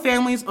 all the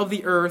families of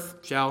the earth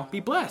shall be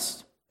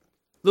blessed.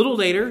 A little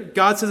later,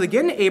 God says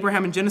again to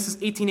Abraham in Genesis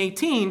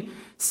 18:18,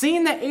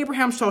 seeing that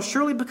Abraham shall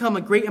surely become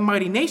a great and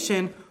mighty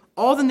nation,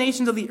 all the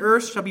nations of the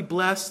earth shall be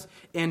blessed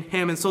in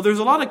him. And so there's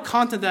a lot of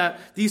content that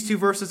these two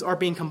verses are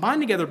being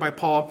combined together by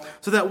Paul,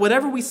 so that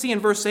whatever we see in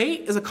verse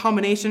 8 is a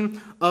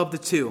combination of the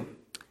two.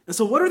 And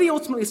so what are they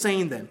ultimately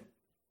saying then?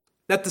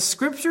 That the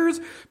scriptures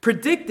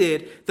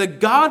predicted that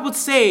God would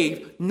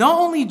save not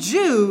only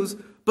Jews,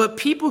 but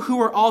people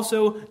who are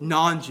also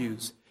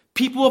non-Jews.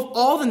 People of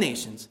all the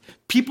nations.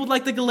 People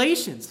like the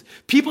Galatians.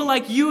 People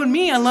like you and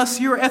me, unless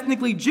you're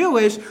ethnically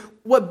Jewish.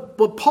 What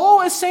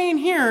Paul is saying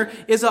here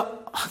is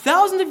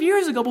thousands of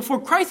years ago,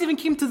 before Christ even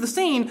came to the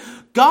scene,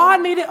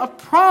 God made it a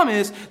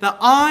promise that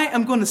I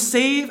am going to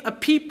save a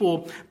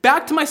people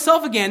back to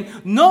myself again,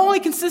 not only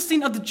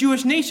consisting of the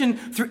Jewish nation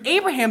through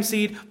Abraham's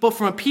seed, but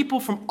from a people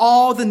from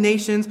all the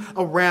nations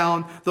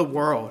around the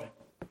world.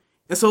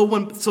 And so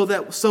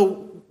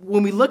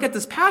when we look at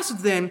this passage,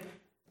 then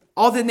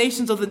all the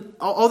nations of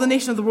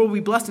the world will be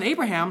blessed in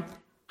Abraham.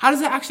 How does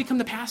that actually come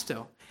to pass,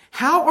 though?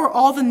 How are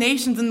all the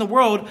nations in the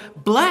world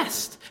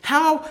blessed?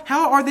 How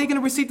are they going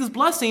to receive this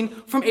blessing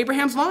from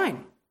Abraham's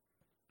line?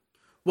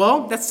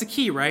 Well, that's the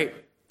key, right?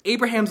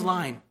 Abraham's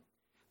line.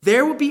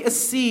 There would be a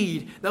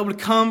seed that would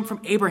come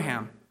from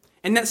Abraham.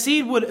 And that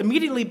seed would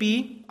immediately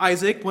be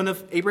Isaac, one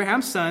of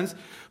Abraham's sons.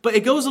 But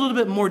it goes a little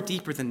bit more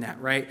deeper than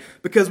that, right?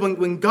 Because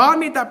when God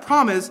made that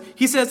promise,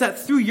 he says that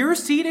through your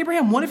seed,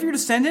 Abraham, one of your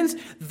descendants,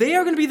 they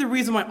are going to be the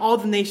reason why all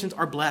the nations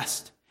are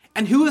blessed.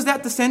 And who is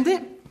that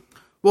descendant?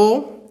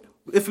 Well,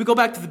 if we go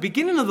back to the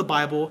beginning of the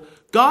Bible,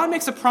 God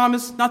makes a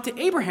promise not to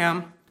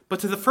Abraham, but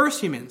to the first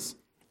humans,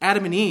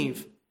 Adam and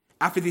Eve.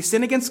 After they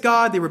sinned against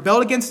God, they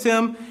rebelled against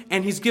him,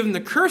 and he's given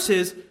the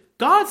curses,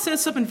 God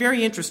says something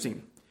very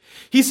interesting.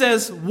 He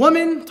says,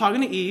 woman,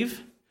 talking to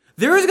Eve,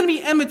 there is going to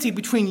be enmity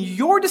between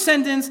your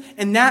descendants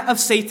and that of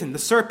Satan, the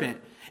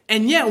serpent.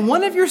 And yet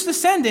one of your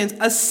descendants,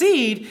 a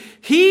seed,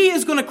 he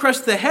is going to crush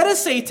the head of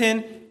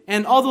Satan.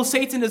 And although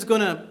Satan is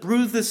going to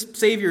bruise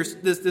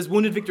this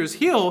wounded victor's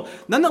heel,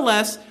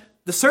 nonetheless,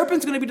 the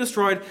serpent's going to be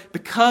destroyed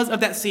because of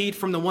that seed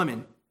from the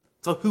woman.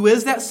 So who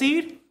is that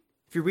seed?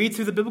 If you read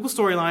through the biblical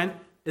storyline,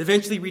 it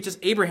eventually reaches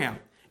Abraham.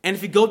 And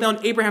if you go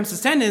down Abraham's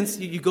descendants,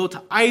 you go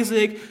to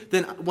Isaac,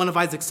 then one of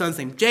Isaac's sons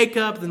named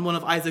Jacob, then one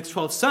of Isaac's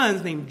 12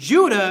 sons named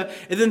Judah,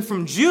 and then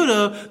from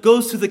Judah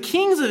goes to the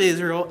kings of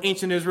Israel,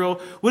 ancient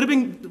Israel, would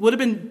have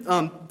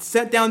been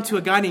set down to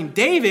a guy named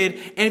David.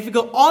 And if you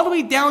go all the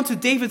way down to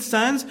David's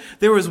sons,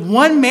 there was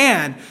one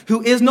man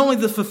who is not only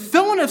the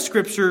fulfillment of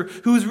Scripture,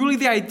 who is really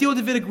the ideal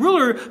Davidic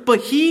ruler,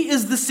 but he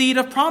is the seed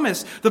of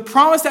promise. The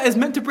promise that is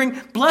meant to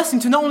bring blessing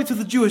to not only to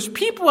the Jewish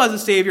people as a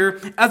Savior,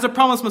 as a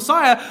promised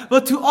Messiah,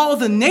 but to all of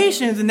the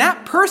nations. And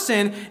that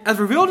person, as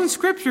revealed in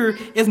Scripture,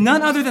 is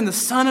none other than the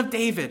son of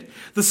David,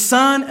 the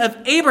son of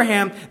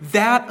Abraham,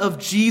 that of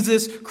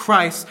Jesus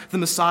Christ, the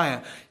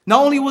Messiah.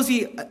 Not only was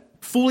he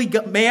fully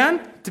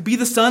man to be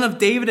the son of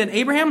David and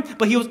Abraham,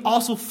 but he was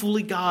also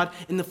fully God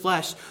in the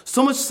flesh.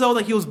 So much so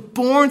that he was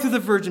born through the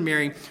Virgin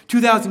Mary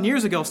 2,000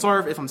 years ago.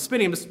 Sorry if I'm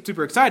spitting, I'm just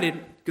super excited.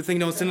 Good thing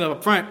no one's sitting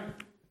up front.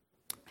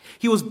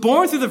 He was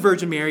born through the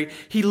Virgin Mary.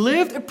 He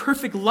lived a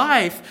perfect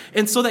life,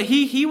 and so that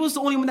he was the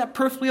only one that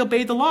perfectly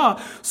obeyed the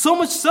law. So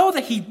much so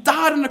that he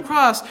died on the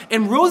cross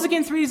and rose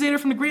again 3 days later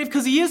from the grave,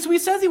 because he is who he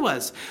says he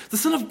was, the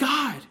Son of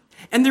God.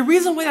 And the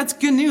reason why that's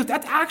good news,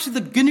 that's actually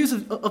the good news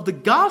of the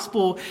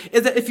gospel,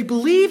 is that if you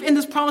believe in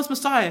this promised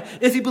Messiah,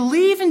 if you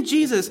believe in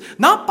Jesus,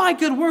 not by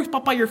good works,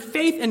 but by your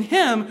faith in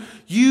him,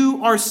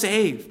 you are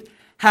saved.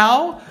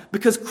 How?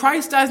 Because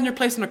Christ dies in your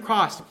place on the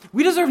cross.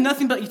 We deserve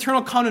nothing but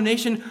eternal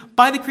condemnation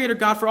by the Creator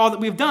God for all that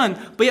we've done.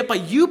 But yet by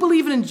you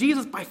believing in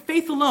Jesus, by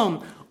faith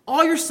alone,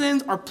 all your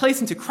sins are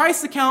placed into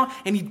Christ's account,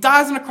 and he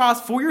dies on the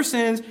cross for your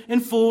sins in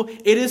full.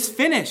 It is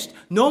finished.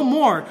 No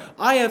more.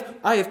 I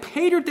have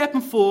paid your debt in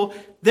full.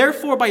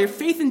 Therefore, by your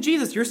faith in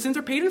Jesus, your sins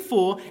are paid in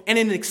full. And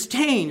in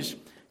exchange,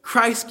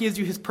 Christ gives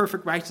you his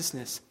perfect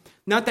righteousness.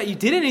 Not that you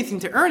did anything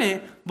to earn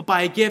it, but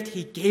by a gift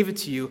he gave it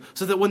to you,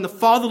 so that when the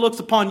Father looks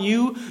upon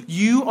you,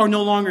 you are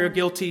no longer a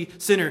guilty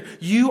sinner.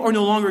 You are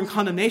no longer in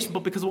condemnation,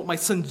 but because of what my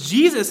son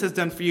Jesus has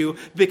done for you,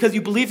 because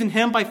you believed in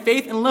him by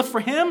faith and lived for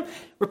him,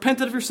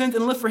 repented of your sins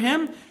and lived for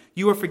him,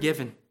 you are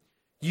forgiven.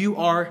 You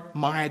are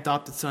my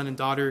adopted son and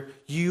daughter.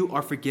 You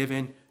are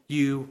forgiven.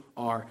 You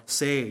are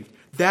saved.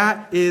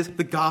 That is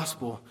the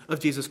gospel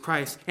of Jesus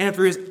Christ. And if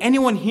there is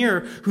anyone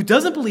here who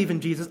doesn't believe in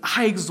Jesus,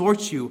 I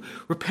exhort you,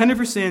 repent of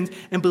your sins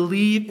and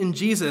believe in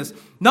Jesus.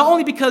 Not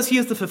only because he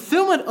is the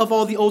fulfillment of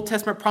all the Old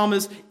Testament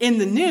promise in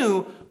the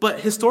New,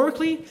 but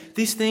historically,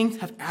 these things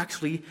have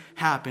actually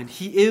happened.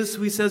 He is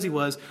who he says he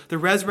was, the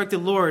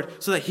resurrected Lord,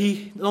 so that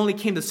he not only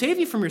came to save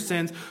you from your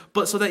sins,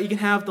 but so that you can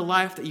have the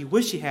life that you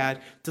wish you had,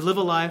 to live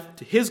a life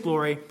to his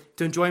glory,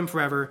 to enjoy him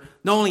forever,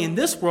 not only in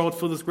this world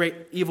filled with great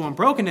evil and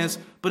brokenness,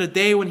 but a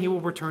day when he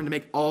will return to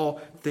make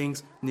all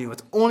things new.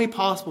 It's only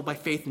possible by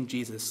faith in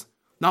Jesus.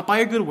 Not by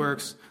your good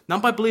works,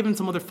 not by believing in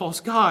some other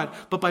false God,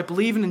 but by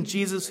believing in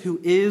Jesus,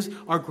 who is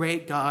our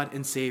great God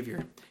and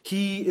Savior.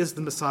 He is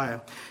the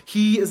Messiah.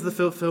 He is the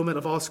fulfillment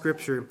of all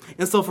Scripture.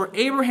 And so for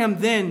Abraham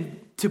then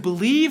to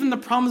believe in the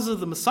promises of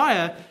the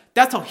Messiah,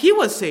 that's how he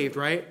was saved,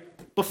 right?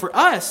 But for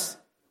us,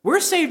 we're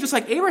saved just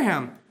like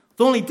Abraham.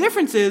 The only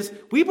difference is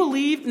we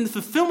believe in the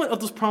fulfillment of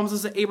those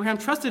promises that Abraham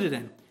trusted it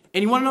in.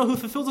 And you want to know who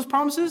fulfilled those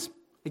promises?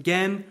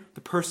 Again,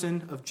 the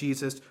person of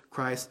Jesus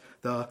Christ,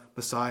 the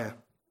Messiah.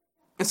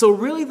 And so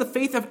really the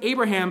faith of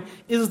Abraham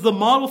is the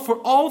model for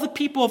all the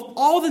people of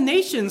all the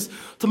nations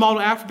to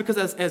model after, because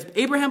as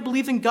Abraham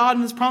believed in God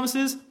and his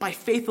promises by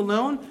faith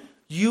alone,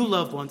 you,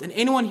 loved ones, and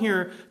anyone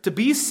here, to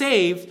be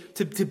saved,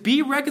 to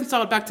be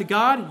reconciled back to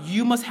God,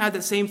 you must have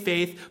that same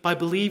faith by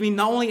believing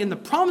not only in the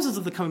promises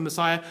of the coming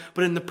Messiah,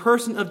 but in the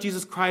person of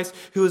Jesus Christ,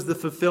 who is the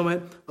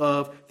fulfillment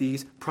of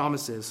these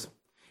promises.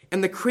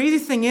 And the crazy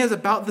thing is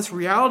about this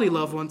reality,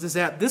 loved ones, is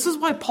that this is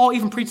why Paul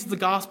even preaches the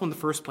gospel in the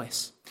first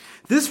place.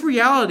 This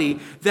reality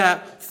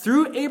that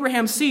through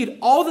Abraham's seed,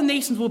 all the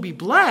nations will be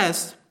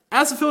blessed,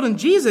 as fulfilled in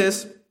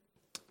Jesus,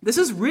 this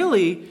is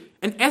really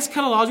an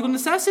eschatological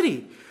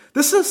necessity.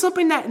 This is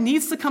something that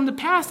needs to come to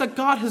pass, that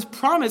God has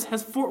promised,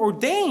 has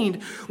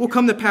foreordained will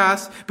come to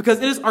pass, because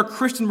it is our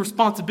Christian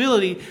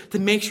responsibility to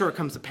make sure it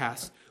comes to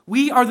pass.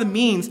 We are the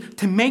means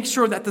to make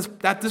sure that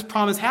this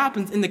promise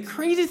happens. And the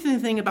crazy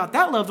thing about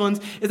that, loved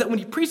ones, is that when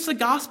you preach the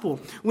gospel,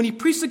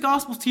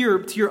 to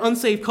your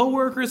unsaved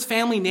coworkers,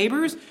 family,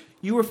 neighbors,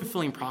 you are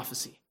fulfilling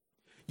prophecy.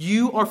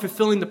 You are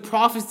fulfilling the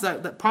prophecies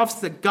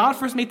that God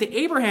first made to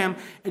Abraham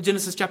in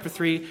Genesis chapter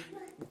 3.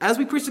 As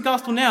we preach the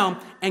gospel now,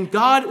 and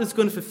God is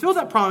going to fulfill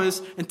that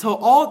promise until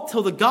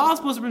the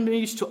gospel has been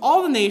reached to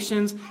all the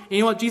nations. And you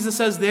know what Jesus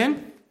says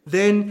then?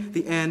 Then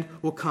the end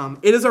will come.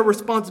 It is our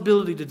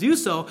responsibility to do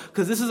so,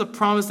 because this is a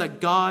promise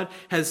that God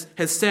has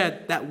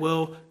said that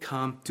will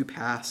come to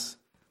pass.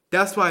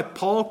 That's why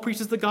Paul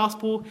preaches the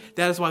gospel.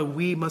 That is why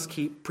we must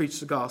preach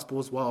the gospel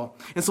as well.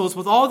 And so it's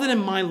with all that in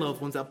mind,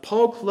 loved ones, that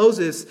Paul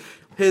closes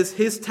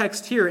his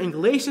text here in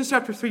Galatians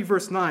chapter 3,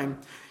 verse 9.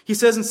 He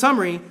says in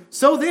summary,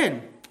 "So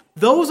then,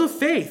 those of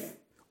faith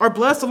are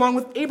blessed along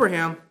with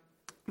Abraham,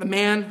 the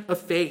man of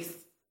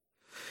faith."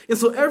 And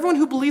so everyone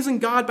who believes in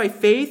God by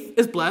faith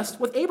is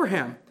blessed with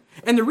Abraham.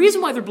 And the reason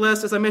why they're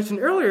blessed, as I mentioned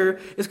earlier,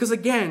 is because,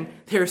 again,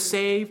 they're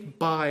saved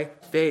by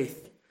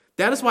faith.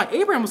 That is why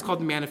Abraham was called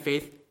the man of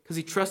faith, because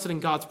he trusted in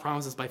God's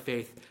promises by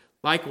faith.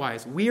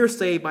 Likewise, we are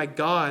saved by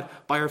God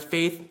by our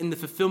faith in the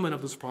fulfillment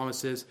of those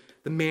promises,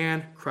 the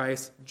man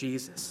Christ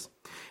Jesus.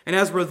 And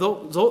as a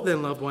result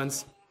then, loved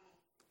ones,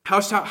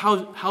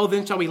 how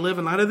then shall we live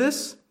in light of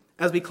this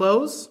as we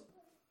close?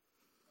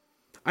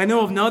 I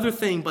know of no other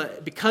thing,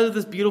 but because of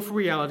this beautiful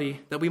reality,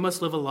 that we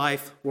must live a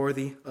life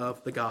worthy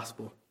of the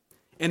gospel.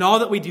 In all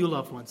that we do,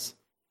 loved ones,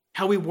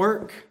 how we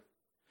work,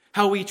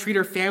 how we treat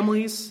our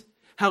families,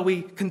 how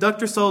we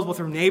conduct ourselves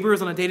with our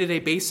neighbors on a day-to-day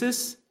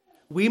basis,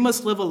 we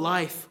must live a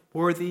life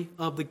worthy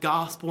of the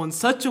gospel in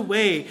such a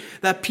way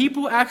that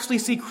people actually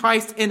see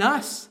Christ in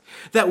us,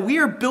 that we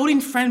are building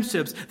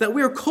friendships, that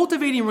we are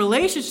cultivating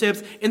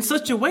relationships in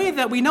such a way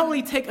that we not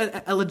only take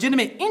a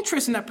legitimate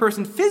interest in that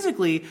person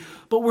physically,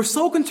 but we're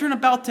so concerned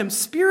about them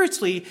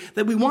spiritually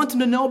that we want them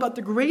to know about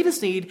the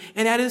greatest need,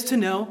 and that is to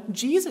know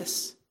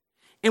Jesus.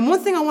 And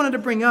one thing I wanted to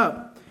bring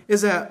up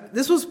is that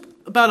this was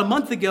about a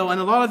month ago,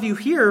 and a lot of you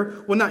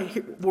here were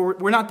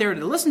not there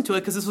to listen to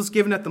it because this was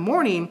given at the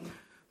morning.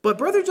 But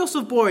Brother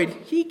Joseph Boyd,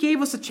 he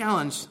gave us a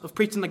challenge of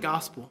preaching the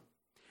gospel.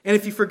 And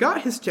if you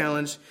forgot his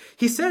challenge,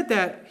 he said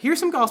that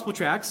here's some gospel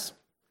tracts.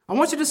 I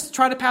want you to just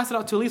try to pass it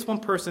out to at least one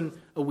person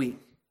a week.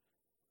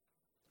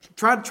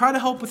 Try to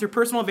help with your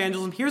personal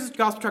evangelism. Here's a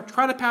gospel tract.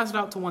 Try to pass it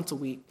out to once a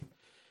week.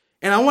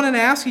 And I wanted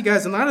to ask you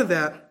guys, in light of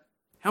that,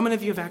 how many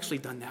of you have actually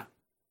done that?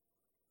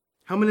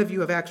 How many of you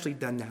have actually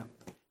done that?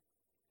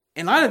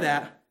 In light of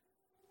that,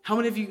 how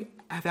many of you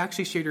have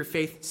actually shared your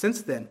faith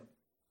since then?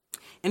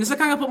 And just to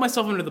kind of put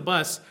myself under the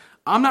bus,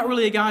 I'm not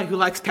really a guy who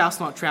likes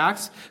passing out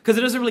tracts because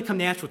it doesn't really come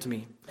natural to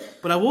me.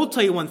 But I will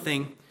tell you one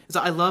thing, is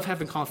that I love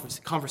having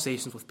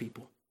conversations with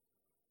people.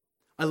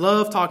 I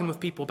love talking with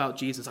people about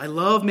Jesus. I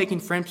love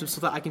making friendships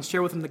so that I can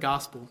share with them the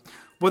gospel.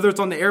 Whether it's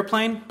on the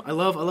airplane, I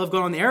love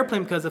going on the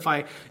airplane because if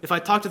I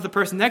talk to the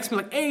person next to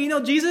me, like, hey, you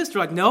know Jesus? They're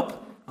like,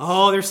 nope.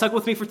 Oh, they're stuck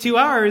with me for 2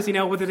 hours,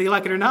 whether they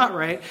like it or not,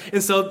 right?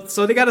 And so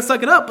they got to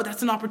suck it up, but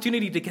that's an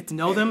opportunity to get to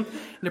know them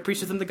and to preach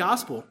to them the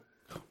gospel.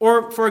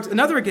 Or for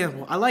another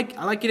example, I like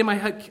getting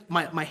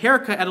my hair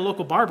cut at a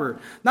local barber.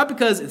 Not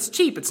because it's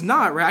cheap, it's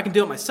not, right? I can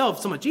do it myself,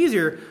 it's so much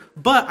easier.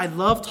 But I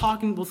love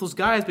talking with those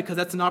guys because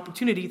that's an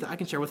opportunity that I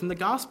can share with them the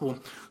gospel.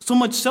 So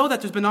much so that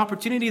there's been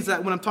opportunities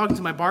that when I'm talking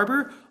to my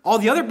barber, all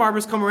the other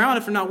barbers come around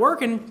if they're not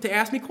working to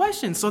ask me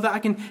questions so that I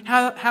can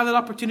have that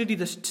opportunity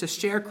to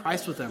share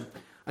Christ with them.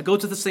 I go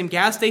to the same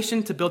gas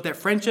station to build that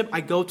friendship.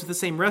 I go to the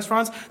same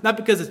restaurants, not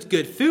because it's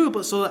good food,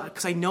 but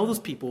because I know those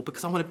people,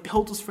 because I want to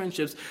build those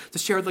friendships to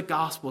share the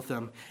gospel with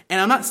them. And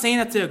I'm not saying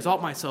that to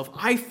exalt myself.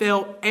 I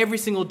fail every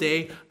single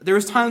day.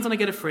 There's times when I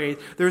get afraid.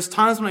 There's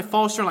times when I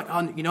fall short,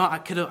 I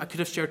could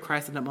have shared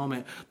Christ in that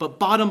moment. But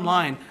bottom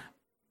line,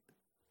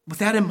 with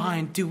that in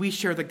mind, do we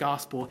share the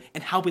gospel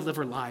and how we live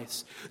our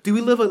lives? Do we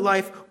live a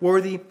life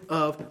worthy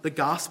of the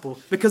gospel?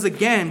 Because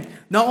again,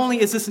 not only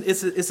is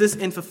this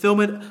in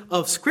fulfillment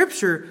of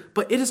Scripture,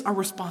 but it is our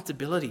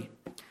responsibility.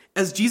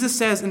 As Jesus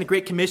says in the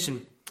Great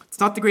Commission,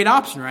 it's not the great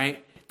option,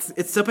 right?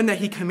 It's something that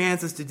he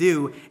commands us to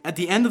do. At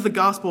the end of the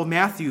Gospel of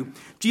Matthew,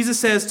 Jesus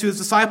says to his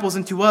disciples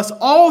and to us,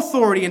 all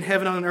authority in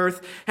heaven and on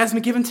earth has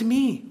been given to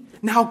me.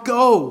 Now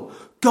go.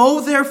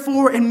 Go,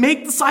 therefore, and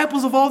make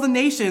disciples of all the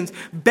nations,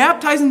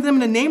 baptizing them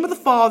in the name of the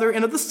Father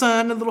and of the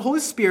Son and of the Holy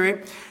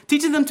Spirit,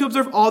 teaching them to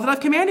observe all that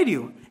I've commanded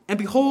you. And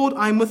behold,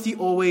 I am with you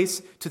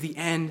always to the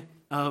end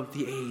of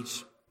the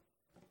age.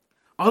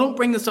 I don't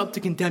bring this up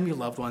to condemn you,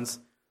 loved ones.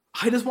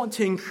 I just want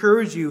to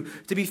encourage you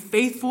to be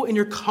faithful in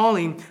your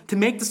calling to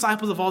make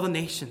disciples of all the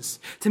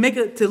nations, to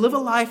live a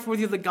life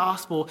worthy of the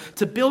gospel,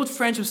 to build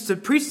friendships, to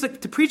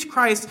preach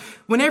Christ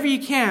whenever you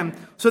can,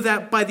 so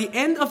that by the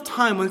end of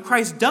time, when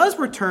Christ does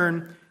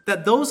return,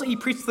 that those that you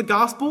preach the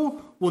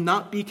gospel will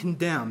not be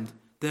condemned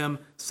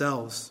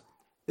themselves.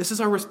 This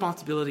is our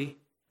responsibility.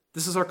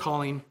 This is our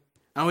calling.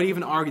 I would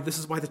even argue this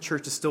is why the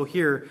church is still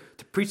here,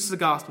 to preach the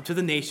gospel to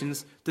the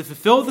nations, to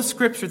fulfill the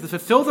Scripture, to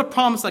fulfill the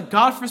promise that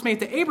God first made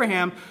to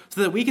Abraham,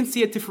 so that we can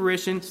see it to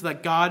fruition, so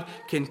that God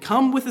can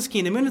come with his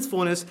kingdom in its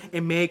fullness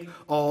and make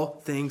all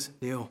things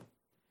new.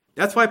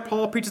 That's why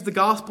Paul preaches the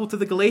gospel to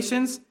the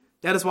Galatians.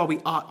 That is why we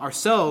ought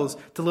ourselves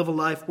to live a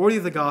life worthy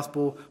of the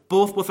gospel,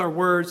 both with our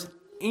words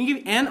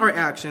and our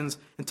actions,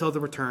 until the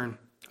return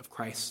of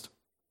Christ.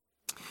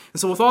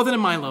 And so with all that in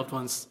mind, loved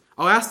ones,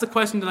 I'll ask the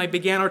question that I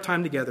began our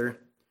time together.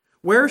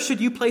 Where should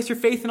you place your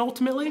faith in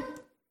ultimately?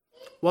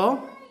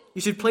 Well,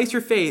 you should place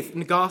your faith in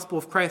the gospel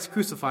of Christ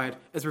crucified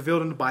as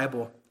revealed in the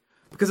Bible.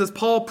 Because as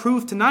Paul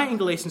proved tonight in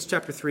Galatians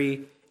chapter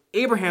 3,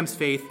 Abraham's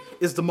faith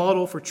is the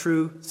model for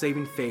true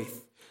saving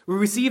faith. We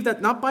receive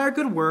that not by our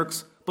good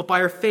works, but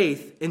by our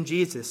faith in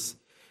Jesus.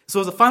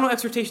 So as a final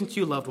exhortation to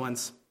you, loved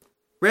ones,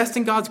 rest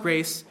in God's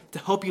grace to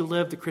help you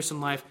live the Christian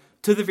life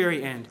to the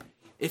very end.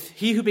 If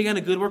he who began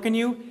a good work in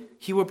you,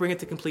 he will bring it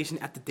to completion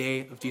at the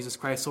day of Jesus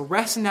Christ. So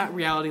rest in that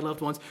reality,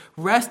 loved ones.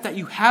 Rest that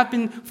you have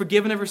been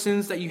forgiven of your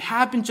sins, that you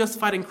have been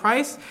justified in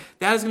Christ.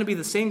 That is going to be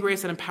the same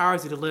grace that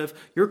empowers you to live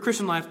your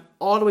Christian life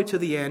all the way to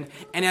the end.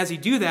 And as you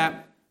do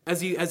that,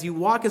 as you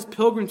walk as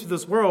pilgrims through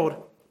this world,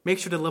 make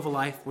sure to live a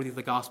life worthy of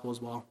the gospel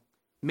as well.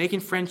 Making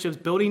friendships,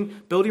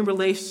 building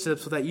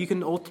relationships so that you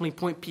can ultimately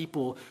point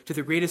people to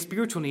their greatest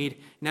spiritual need,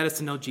 and that is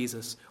to know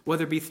Jesus,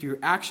 whether it be through your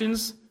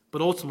actions,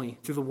 but ultimately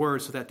through the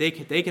word, so that they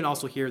can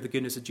also hear the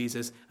goodness of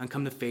Jesus and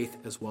come to faith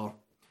as well.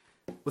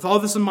 With all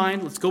this in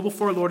mind, let's go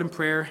before our Lord in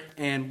prayer,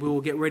 and we will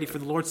get ready for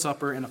the Lord's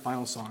Supper and a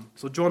final song.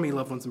 So join me,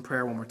 loved ones, in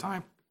prayer one more time.